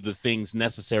do the things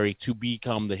necessary to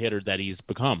become the hitter that he's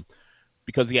become,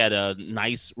 because he had a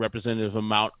nice representative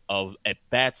amount of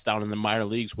at-bats down in the minor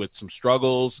leagues with some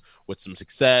struggles, with some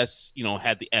success,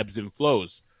 had the ebbs and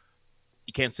flows.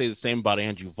 You can't say the same about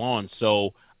Andrew Vaughn,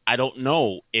 so I don't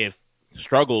know if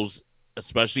struggles,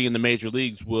 especially in the major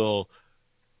leagues, will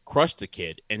crush the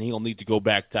kid, and he'll need to go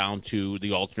back down to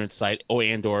the alternate site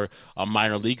or a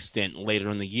minor league stint later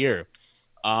in the year.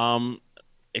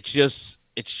 It's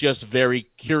just very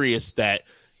curious that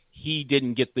he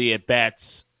didn't get the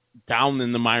at-bats down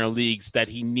in the minor leagues that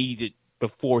he needed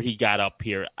before he got up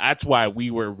here. That's why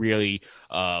we were really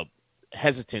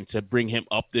hesitant to bring him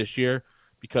up this year,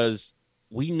 because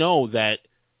we know that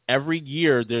every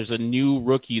year there's a new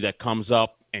rookie that comes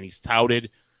up and he's touted,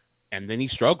 and then he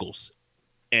struggles.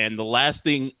 And the last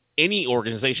thing any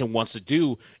organization wants to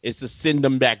do is to send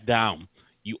them back down.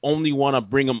 You only want to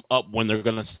bring them up when they're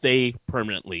going to stay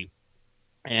permanently.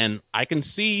 And I can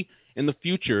see in the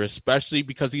future, especially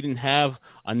because he didn't have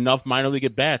enough minor league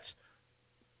at-bats,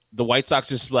 the White Sox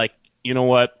just like, you know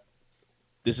what?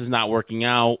 This is not working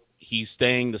out. He's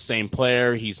staying the same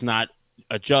player. He's not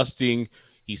adjusting.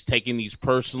 He's taking these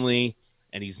personally,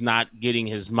 and he's not getting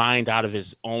his mind out of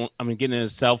his own. Getting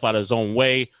himself out of his own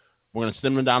way. We're going to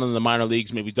send him down in the minor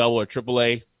leagues, maybe double or triple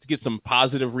A, to get some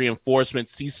positive reinforcement,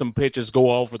 see some pitches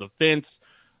go over the fence,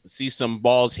 see some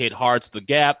balls hit hard to the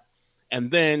gap, and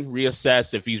then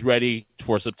reassess if he's ready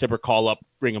for a September call-up,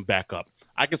 bring him back up.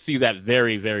 I could see that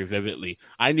very, very vividly.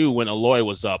 I knew when Eloy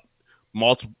was up,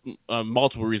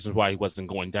 multiple reasons why he wasn't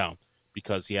going down,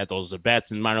 because he had those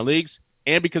at-bats in minor leagues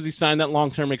and because he signed that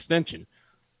long-term extension.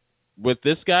 With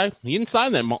this guy, he didn't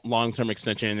sign that long-term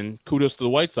extension, and kudos to the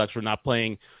White Sox for not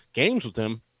playing games with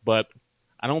him, but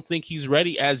I don't think he's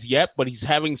ready as yet, but he's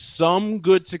having some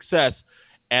good success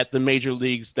at the major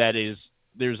leagues. There's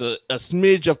a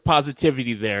smidge of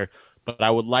positivity there, but I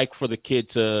would like for the kid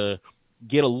to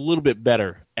get a little bit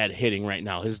better at hitting right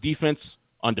now. His defense,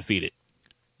 undefeated.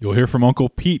 You'll hear from Uncle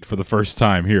Pete for the first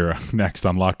time here next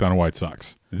on Locked On White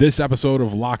Sox. This episode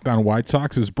of Locked On White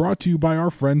Sox is brought to you by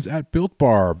our friends at Built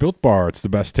Bar. Built Bar, it's the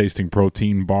best tasting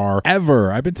protein bar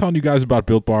ever. I've been telling you guys about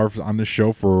Built Bar on this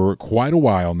show for quite a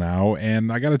while now,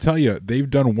 and I got to tell you, they've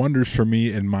done wonders for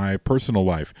me in my personal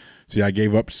life. See, I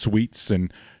gave up sweets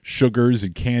and sugars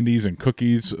and candies and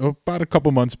cookies about a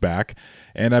couple months back,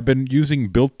 and I've been using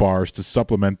Built Bars to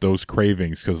supplement those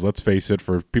cravings, because let's face it,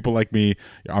 for people like me,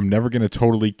 I'm never going to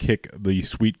totally kick the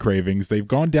sweet cravings. They've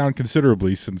gone down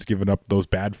considerably since giving up those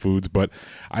bad foods, but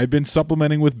I've been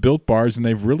supplementing with Built Bars, and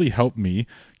they've really helped me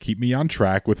keep me on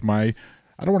track with my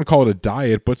I don't want to call it a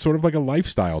diet, but sort of like a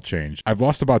lifestyle change. I've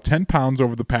lost about 10 pounds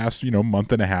over the past,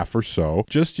 month and a half or so.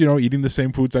 Just, eating the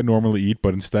same foods I normally eat,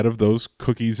 but instead of those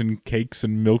cookies and cakes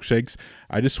and milkshakes,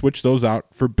 I just switch those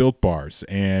out for Built Bars.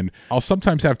 And I'll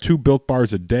sometimes have 2 Built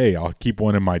Bars a day. I'll keep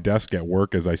one in my desk at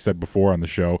work, as I said before on the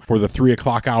show. For the 3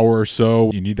 o'clock hour or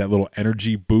so, you need that little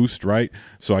energy boost, right?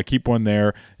 So I keep one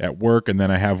there at work, and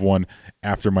then I have one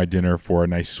after my dinner for a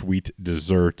nice sweet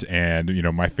dessert. And,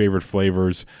 my favorite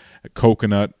flavors,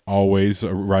 coconut always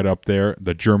right up there.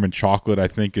 The German chocolate, I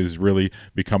think, is really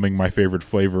becoming my favorite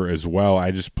flavor as well.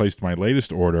 I just placed my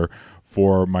latest order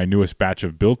for my newest batch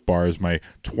of Built Bars, my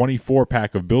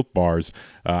 24-pack of Built Bars.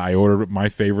 I ordered my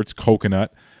favorites,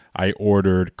 coconut. I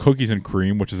ordered cookies and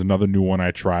cream, which is another new one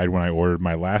I tried when I ordered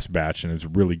my last batch, and it's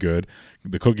really good.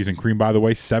 The cookies and cream, by the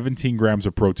way, 17 grams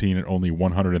of protein and only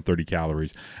 130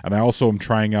 calories. And I also am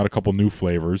trying out a couple new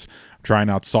flavors. I'm trying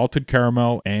out salted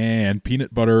caramel and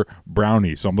peanut butter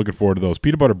brownie. So I'm looking forward to those.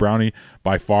 Peanut butter brownie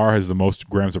by far has the most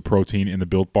grams of protein in the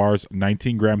Built Bars,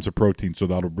 19 grams of protein. So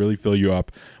that'll really fill you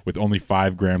up with only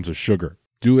 5 grams of sugar.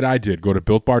 Do what I did. Go to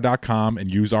BuiltBar.com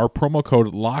and use our promo code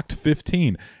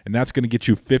LOCKED15, and that's going to get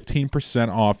you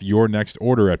 15% off your next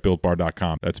order at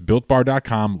BuiltBar.com. That's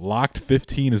BuiltBar.com.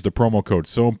 LOCKED15 is the promo code.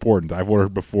 So important. I've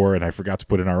ordered before, and I forgot to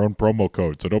put in our own promo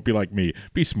code, so don't be like me.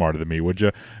 Be smarter than me, would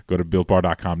you? Go to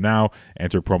BuiltBar.com now.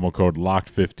 Enter promo code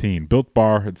LOCKED15. Built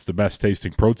Bar, it's the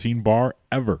best-tasting protein bar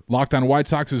ever. Locked On White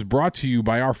Sox is brought to you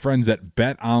by our friends at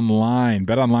BetOnline.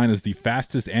 BetOnline is the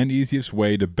fastest and easiest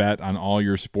way to bet on all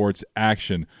your sports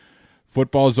action.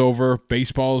 Football's over.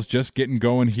 Baseball's just getting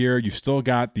going here. You've still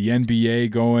got the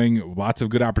NBA going. Lots of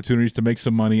good opportunities to make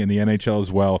some money in the NHL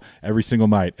as well every single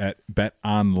night at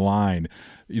BetOnline.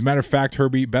 As a matter of fact,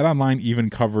 Herbie, BetOnline even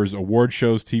covers award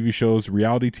shows, TV shows,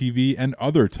 reality TV, and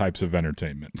other types of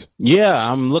entertainment.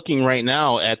 Yeah, I'm looking right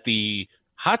now at the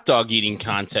hot dog eating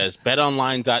contest.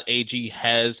 BetOnline.ag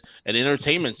has an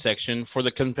entertainment section for the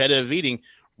competitive eating.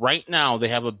 Right now, they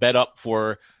have a bet up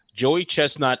for Joey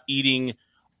Chestnut eating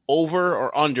over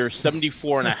or under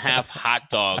 74 and a half hot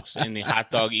dogs in the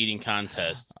hot dog eating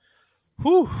contest.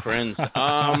 Whew, friends.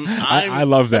 I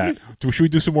love that. Should we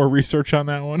do some more research on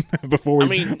that one before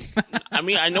we?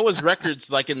 I know his record's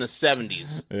like in the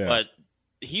 70s, but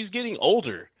he's getting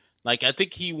older. Like, I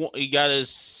think he got his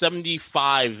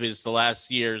 75 is the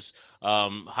last year's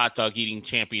hot dog eating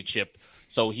championship.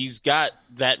 So he's got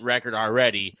that record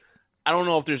already. I don't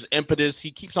know if there's impetus. He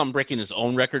keeps on breaking his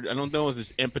own record. I don't know if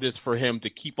there's impetus for him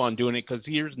to keep on doing it because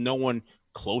there's no one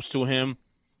close to him.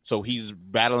 So he's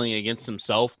battling against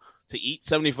himself. To eat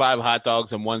 75 hot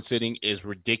dogs in one sitting is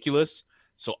ridiculous.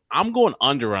 So I'm going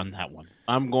under on that one.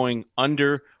 I'm going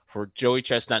under for Joey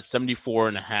Chestnut, 74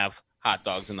 and a half hot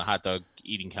dogs in the hot dog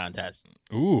eating contest.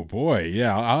 Ooh, boy.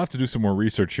 Yeah, I'll have to do some more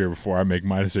research here before I make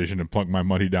my decision and plunk my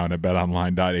money down at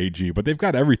betonline.ag. But they've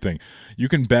got everything. You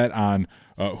can bet on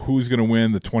who's going to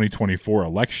win the 2024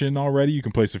 election already. You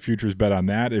can place a futures bet on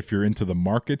that. If you're into the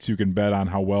markets, you can bet on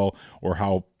how well or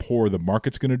how poor the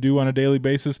market's going to do on a daily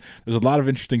basis. There's a lot of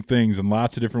interesting things and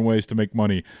lots of different ways to make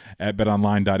money at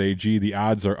betonline.ag. The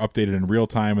odds are updated in real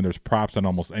time, and there's props on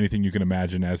almost anything you can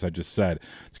imagine, as I just said.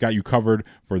 It's got you covered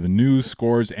for the news,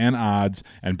 scores, and odds,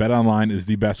 and BetOnline is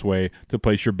the best way to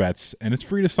place your bets, and it's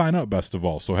free to sign up, best of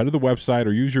all. So head to the website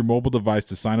or use your mobile device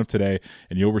to sign up today,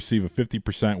 and you'll receive a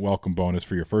 50% welcome bonus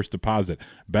for your first deposit.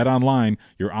 BetOnline,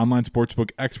 your online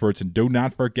sportsbook experts, and do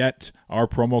not forget our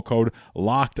promo code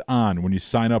LOCKEDON when you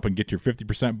sign up and get your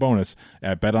 50% bonus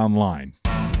at BetOnline.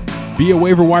 Be a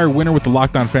waiver wire winner with the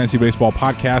Locked On Fantasy Baseball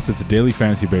podcast. It's a daily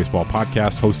fantasy baseball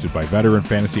podcast hosted by veteran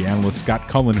fantasy analyst Scott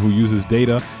Cullen, who uses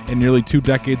data and nearly 2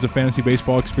 decades of fantasy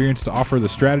baseball experience to offer the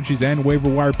strategies and waiver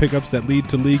wire pickups that lead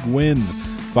to league wins.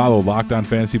 Follow Locked On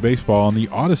Fantasy Baseball on the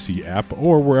Odyssey app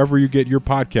or wherever you get your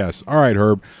podcasts. All right,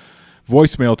 Herb,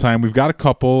 voicemail time. We've got a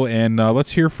couple, and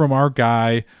let's hear from our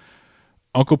guy,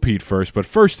 Uncle Pete, first. But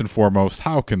first and foremost,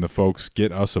 how can the folks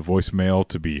get us a voicemail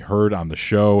to be heard on the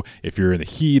show? If you're in the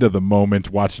heat of the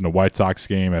moment watching a White Sox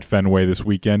game at Fenway this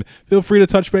weekend, feel free to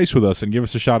touch base with us and give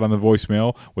us a shout on the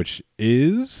voicemail, which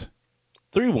is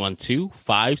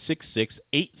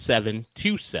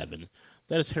 312-566-8727.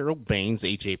 That is Harold Baines,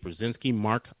 A.J. Brzezinski,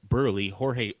 Mark Burley,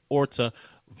 Jorge Orta,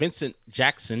 Vincent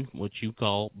Jackson, which you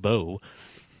call Bo,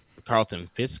 Carlton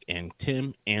Fisk, and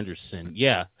Tim Anderson.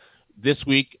 Yeah. This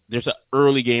week, there's an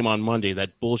early game on Monday,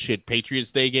 that bullshit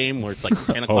Patriots Day game where it's like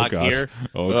 10 o'clock here.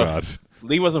 Oh, God.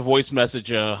 Leave us a voice message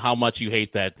how much you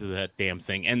hate that damn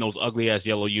thing and those ugly-ass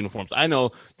yellow uniforms. I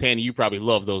know, Tanny, you probably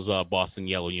love those Boston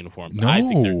yellow uniforms. No, I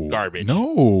think they're garbage.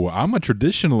 No, I'm a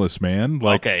traditionalist, man.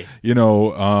 Like, okay.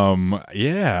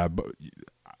 yeah, but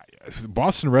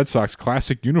Boston Red Sox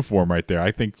classic uniform right there.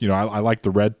 I think, I like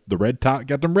the red top.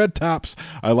 Got them red tops.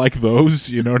 I like those.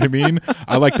 You know what I mean?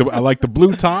 I like the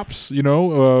blue tops.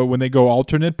 When they go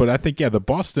alternate. But I think the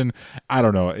Boston. I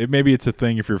don't know. Maybe it's a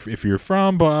thing if you're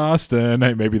from Boston.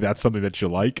 Maybe that's something that you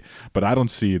like. But I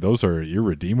don't see those are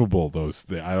irredeemable. Those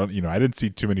I don't. I didn't see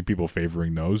too many people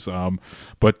favoring those.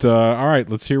 But all right,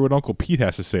 let's hear what Uncle Pete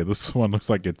has to say. This one looks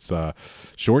like it's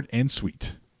short and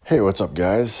sweet. Hey, what's up,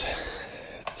 guys?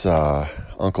 It's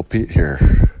Uncle Pete here.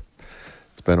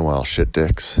 It's been a while, shit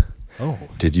dicks. Oh.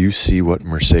 Did you see what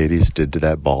Mercedes did to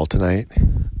that ball tonight?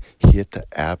 He hit the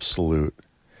absolute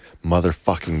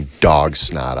motherfucking dog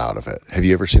snot out of it. Have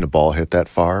you ever seen a ball hit that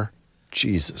far?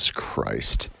 Jesus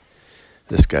Christ.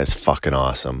 This guy's fucking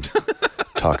awesome.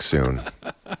 Talk soon.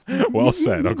 Well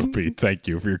said, Uncle Pete. Thank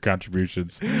you for your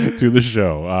contributions to the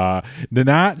show. Did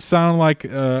not sound like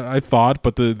I thought,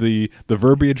 but the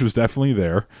verbiage was definitely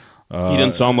there. He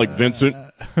didn't sound like Vincent.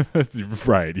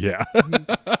 Right, yeah.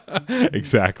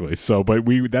 Exactly. So, but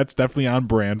that's definitely on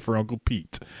brand for Uncle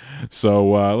Pete.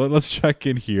 So let's check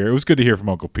in here. It was good to hear from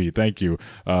Uncle Pete. Thank you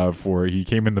he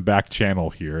came in the back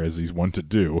channel here, as he's one to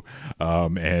do,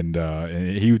 and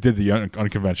he did the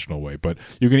unconventional way. But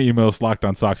you can email us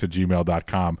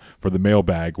lockedonsox@gmail.com for the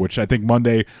mailbag, which I think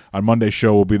on Monday's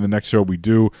show will be the next show we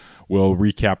do. We'll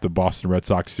recap the Boston Red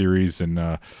Sox series and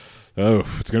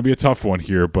it's going to be a tough one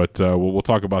here, but we'll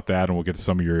talk about that, and we'll get to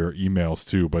some of your emails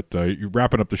too. But you're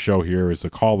wrapping up the show here is a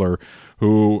caller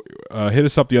who hit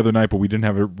us up the other night, but we didn't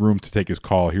have a room to take his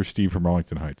call. Here's Steve from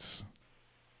Arlington Heights.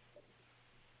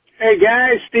 Hey,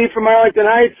 guys. Steve from Arlington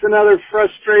Heights. Another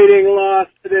frustrating loss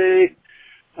today.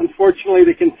 Unfortunately,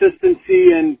 the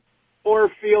consistency and poor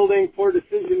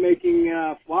decision-making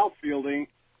while fielding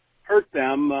hurt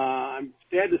them. I'm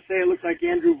sad to say it looks like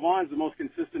Andrew Vaughn's the most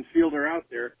consistent fielder out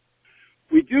there.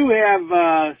 We do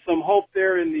have some hope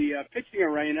there in the pitching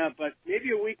arena, but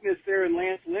maybe a weakness there in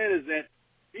Lance Lynn is that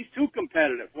he's too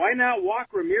competitive. Why not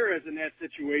walk Ramirez in that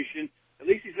situation? At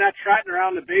least he's not trotting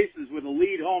around the bases with a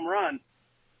lead home run.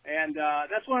 And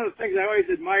that's one of the things I always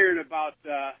admired about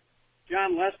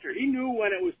John Lester. He knew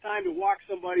when it was time to walk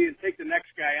somebody and take the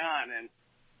next guy on, and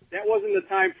that wasn't the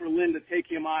time for Lynn to take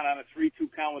him on a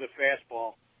 3-2 count with a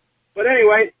fastball. But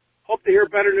anyway, hope to hear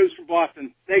better news from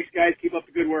Boston. Thanks, guys. Keep up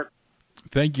the good work.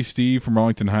 Thank you, Steve from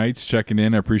Arlington Heights, checking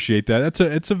in. I appreciate that.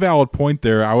 It's a valid point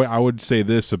there. I would say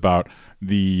this about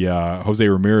the Jose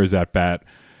Ramirez at bat.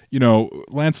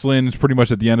 Lance Lynn is pretty much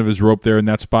at the end of his rope there in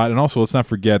that spot. And also, let's not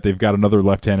forget, they've got another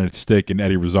left-handed stick in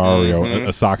Eddie Rosario,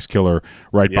 a Sox killer,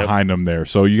 right behind him there.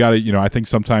 So you got to, I think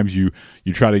sometimes you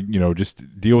try to,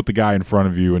 just deal with the guy in front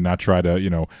of you and not try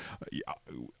to,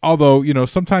 although,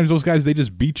 sometimes those guys, they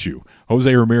just beat you.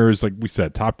 Jose Ramirez, like we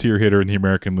said, top-tier hitter in the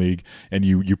American League, and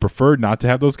you prefer not to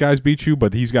have those guys beat you,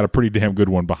 but he's got a pretty damn good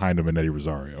one behind him in Eddie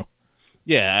Rosario.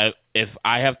 Yeah, if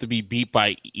I have to be beat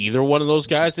by either one of those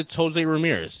guys, it's Jose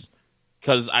Ramirez.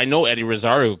 Because I know Eddie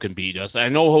Rosario can beat us. I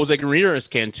know Jose Ramirez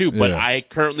can too, but I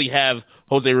currently have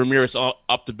Jose Ramirez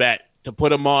up the bat to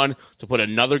put him on, to put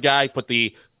another guy, put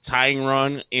the tying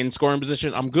run in scoring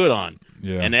position, I'm good on.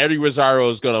 Yeah. And Eddie Rosario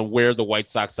is going to wear the White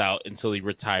Sox out until he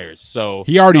retires. So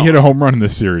he already hit a home run in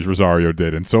this series, Rosario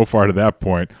did. And so far to that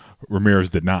point,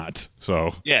 Ramirez did not.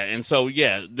 So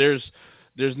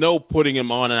there's no putting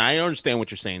him on, and I understand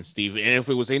what you're saying, Steve. And if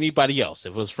it was anybody else,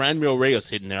 if it was Franmil Reyes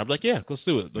hitting there, I'm like, yeah, let's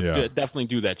do it. Let's definitely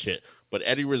do that shit. But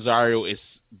Eddie Rosario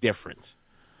is different.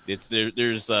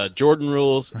 There's Jordan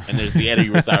rules, and there's the Eddie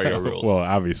Rosario rules. Well,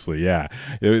 obviously, yeah.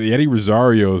 The Eddie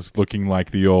Rosario is looking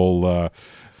like the old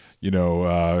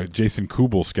Jason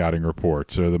Kubel scouting report,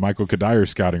 the Michael Kadire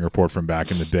scouting report from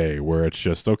back in the day, where it's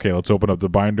just, okay, let's open up the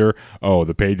binder. Oh,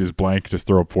 the page is blank. Just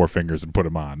throw up 4 fingers and put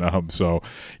them on.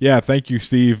 Thank you,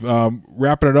 Steve.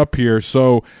 Wrapping it up here.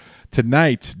 So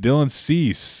tonight, Dylan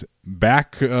Cease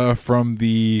back from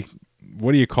the,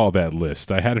 what do you call that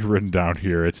list? I had it written down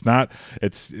here. It's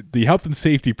the health and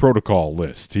safety protocol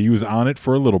list. He was on it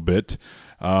for a little bit.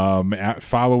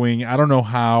 Following, I don't know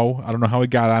how he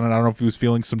got on it. I don't know if he was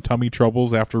feeling some tummy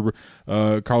troubles after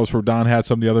Carlos Rodon had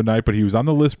some the other night, but he was on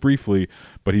the list briefly.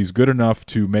 But he's good enough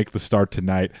to make the start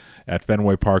tonight at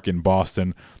Fenway Park in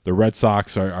Boston. The Red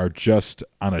Sox are just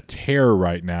on a tear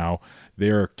right now.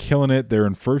 They're killing it. They're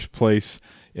in first place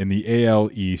in the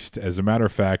AL East. As a matter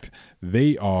of fact,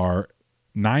 they are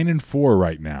 9-4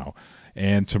 right now.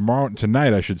 And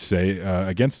tonight, I should say,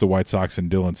 against the White Sox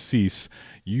and Dylan Cease,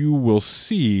 you will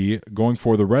see, going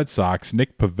for the Red Sox,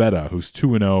 Nick Pivetta, who's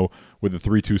 2-0 with a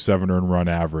 3.27 earned run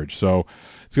average. So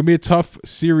it's going to be a tough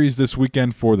series this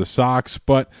weekend for the Sox,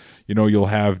 but you'll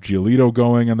have Giolito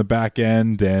going on the back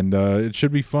end, and it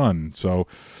should be fun. So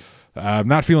I'm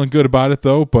not feeling good about it,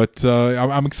 though, but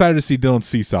I'm excited to see Dylan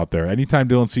Cease out there. Anytime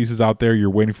Dylan Cease is out there, you're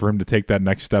waiting for him to take that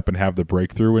next step and have the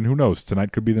breakthrough, and who knows,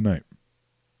 tonight could be the night.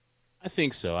 I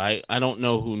think so. I don't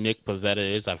know who Nick Pivetta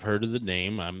is. I've heard of the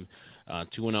name. I'm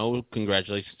 2-0.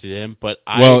 Congratulations to him. But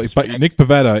Nick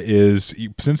Pivetta is,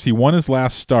 since he won his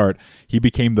last start, he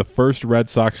became the first Red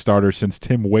Sox starter since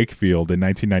Tim Wakefield in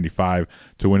 1995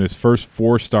 to win his first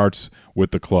 4 starts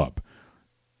with the club.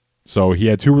 So he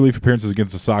had 2 relief appearances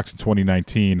against the Sox in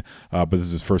 2019, but this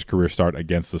is his first career start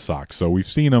against the Sox. So we've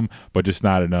seen him, but just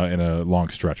not in a long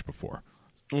stretch before.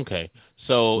 Okay,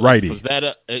 so righty.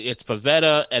 It's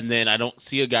Pivetta, and then I don't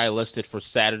see a guy listed for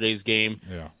Saturday's game.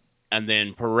 Yeah, and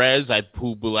then Perez,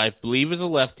 who I believe is a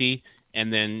lefty,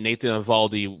 and then Nathan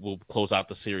Eovaldi will close out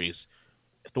the series.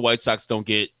 If the White Sox don't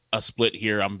get a split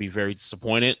here, I'm gonna be very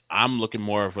disappointed. I'm looking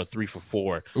more of a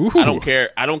 3-for-4. Ooh.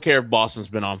 I don't care if Boston's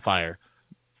been on fire.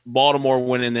 Baltimore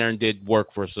went in there and did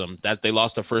work for some. That they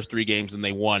lost the first 3 games and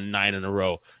they won 9 in a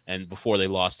row. And before they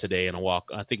lost today in a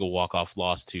walk-off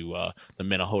loss to the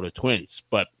Minnesota Twins.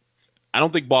 But I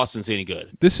don't think Boston's any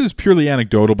good. This is purely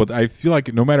anecdotal, but I feel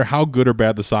like no matter how good or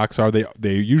bad the Sox are,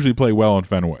 they usually play well in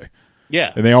Fenway.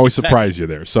 Yeah, and they always surprise you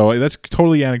there. So that's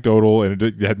totally anecdotal, and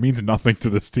that means nothing to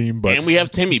this team. But and we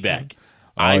have Timmy back.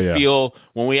 Feel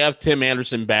when we have Tim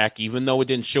Anderson back, even though it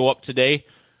didn't show up today,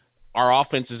 our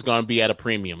offense is going to be at a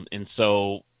premium. And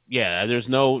so, yeah, there's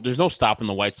no stopping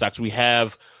the White Sox. We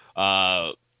have,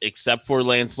 except for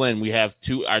Lance Lynn, we have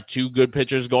our two good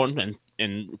pitchers going,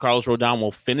 and Carlos Rodon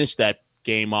will finish that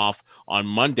game off on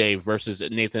Monday versus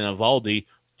Nathan Eovaldi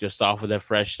just off of that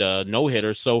fresh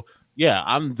no-hitter. So, yeah,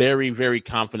 I'm very, very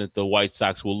confident the White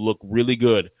Sox will look really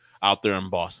good out there in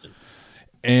Boston.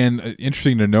 And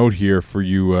interesting to note here for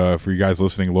you guys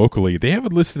listening locally, they have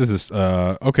it listed as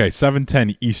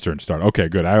 7:10 Eastern start. Okay,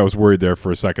 good. I was worried there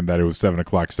for a second that it was 7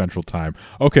 o'clock Central Time.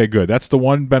 Okay, good. That's the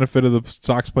one benefit of the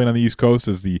Sox playing on the East Coast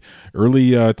is the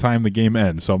early time the game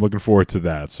ends. So I'm looking forward to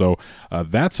that. So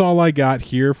that's all I got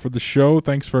here for the show.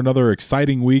 Thanks for another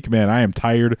exciting week, man. I am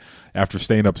tired after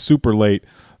staying up super late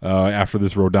after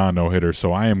this Rodon no-hitter,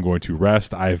 so I am going to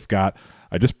rest. I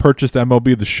just purchased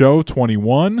MLB The Show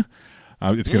 21.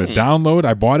 It's going to download.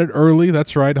 I bought it early.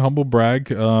 That's right, humble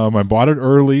brag. I bought it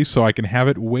early so I can have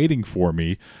it waiting for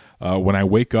me when I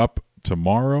wake up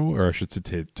tomorrow, or I should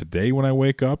say today when I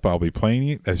wake up. I'll be playing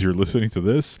it as you're listening to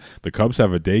this. The Cubs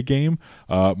have a day game.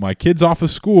 My kid's off of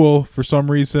school for some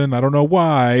reason. I don't know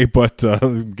why, but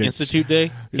Institute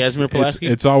Day, Casimir Pulaski.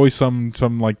 It's always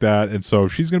something like that, and so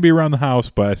she's going to be around the house.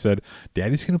 But I said,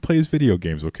 Daddy's going to play his video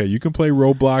games. Okay, you can play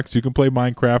Roblox, you can play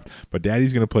Minecraft, but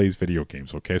Daddy's going to play his video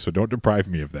games. Okay, so don't deprive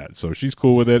me of that. So she's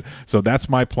cool with it. So that's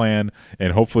my plan,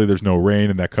 and hopefully there's no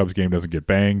rain and that Cubs game doesn't get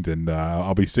banged, and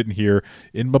I'll be sitting here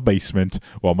in my basement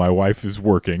while my wife is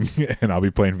working, and I'll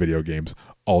be playing video games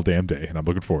all damn day, and I'm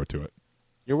looking forward to it.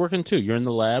 You're working too. You're in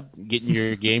the lab getting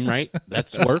your game right.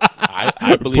 That's work.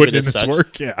 I believe it is such.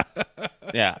 Work, yeah.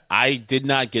 Yeah, I did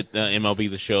not get the MLB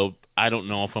The Show. I don't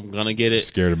know if I'm gonna get it.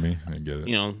 Scared of me. I didn't get it.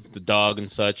 You know, the dog and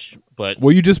such. But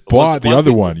well, you just bought the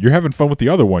other one. You're having fun with the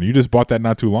other one. You just bought that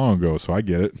not too long ago, so I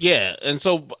get it. Yeah, and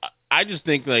so I just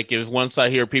think like if once I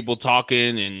hear people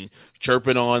talking and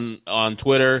chirping on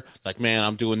Twitter, like, man,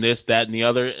 I'm doing this, that, and the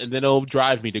other, and then it'll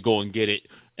drive me to go and get it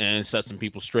and set some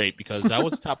people straight because I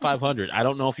was top 500. I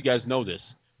don't know if you guys know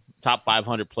this. Top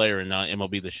 500 player in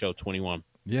MLB The Show 21.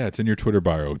 Yeah, it's in your Twitter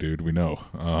bio, dude. We know.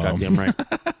 Goddamn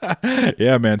right.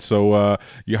 Yeah, man. So I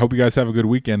hope you guys have a good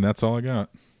weekend. That's all I got.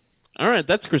 All right,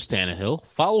 that's Chris Tannehill.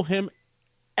 Follow him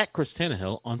at Chris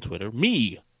Tannehill on Twitter.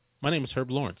 My name is Herb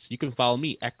Lawrence. You can follow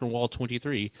me,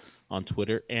 Akronwall23, on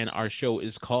Twitter. And our show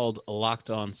is called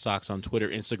Locked On Sox on Twitter,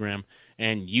 Instagram,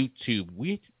 and YouTube.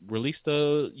 We released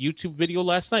a YouTube video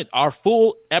last night. Our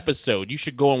full episode. You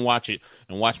should go and watch it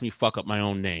and watch me fuck up my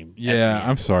own name. Yeah,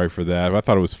 I'm sorry for that. I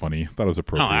thought it was funny. I thought it was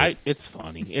appropriate. No, it's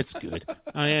funny. It's good.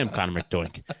 I am Connor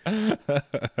McDoink.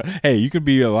 Hey, you can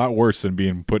be a lot worse than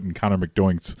being put in Connor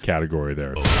McDoink's category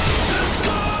there.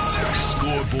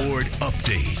 Scoreboard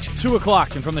update. 2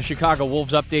 o'clock, and from the Chicago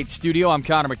Wolves update studio, I'm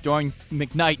Connor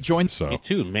McKnight, joined. Me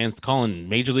too. Man's calling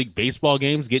Major League Baseball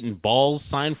games, getting balls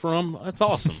signed for him. That's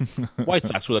awesome. White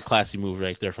Sox with a classy move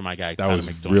right there for my guy, that Connor was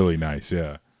McDoink. Really nice,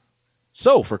 yeah.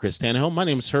 So, for Chris Tannehill, my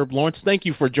name is Herb Lawrence. Thank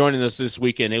you for joining us this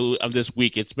weekend. This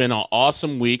week, it's been an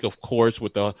awesome week, of course,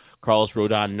 with the Carlos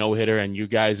Rodon no-hitter, and you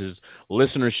guys'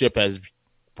 listenership has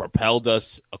propelled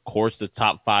us, of course, the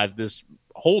top 5 this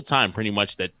whole time, pretty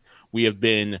much, that we have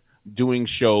been doing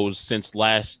shows since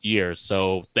last year.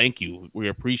 So thank you. We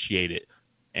appreciate it.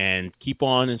 And keep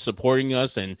on and supporting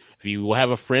us. And if you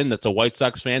have a friend that's a White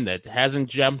Sox fan that hasn't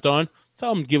jumped on,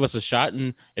 tell them give us a shot.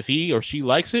 And if he or she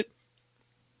likes it,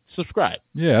 subscribe.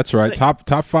 Yeah, that's right. Top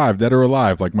 5, dead or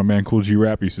alive, like my man Cool G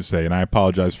Rap used to say. And I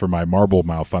apologize for my marble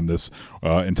mouth on this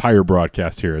entire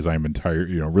broadcast here, as I'm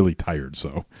really tired.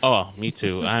 So. Oh, me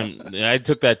too. I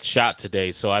took that shot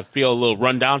today, so I feel a little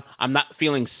run down. I'm not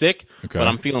feeling sick, but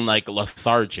I'm feeling like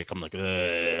lethargic. I'm like,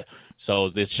 ugh. So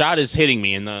the shot is hitting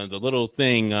me, and the little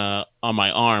thing on my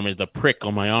arm, the prick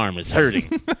on my arm is hurting.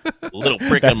 The little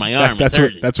prick on my arm is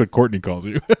hurting. That's what Courtney calls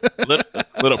you.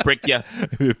 little prick, yeah.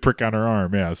 Prick on her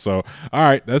arm, yeah. So, all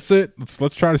right, that's it.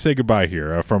 Let's try to say goodbye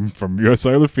here from U.S.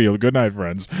 Oilers Field. Good night,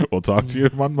 friends. We'll talk to you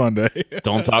on Monday.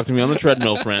 Don't talk to me on the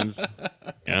treadmill, friends.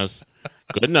 Yes.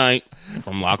 Good night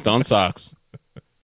from Locked On Sox.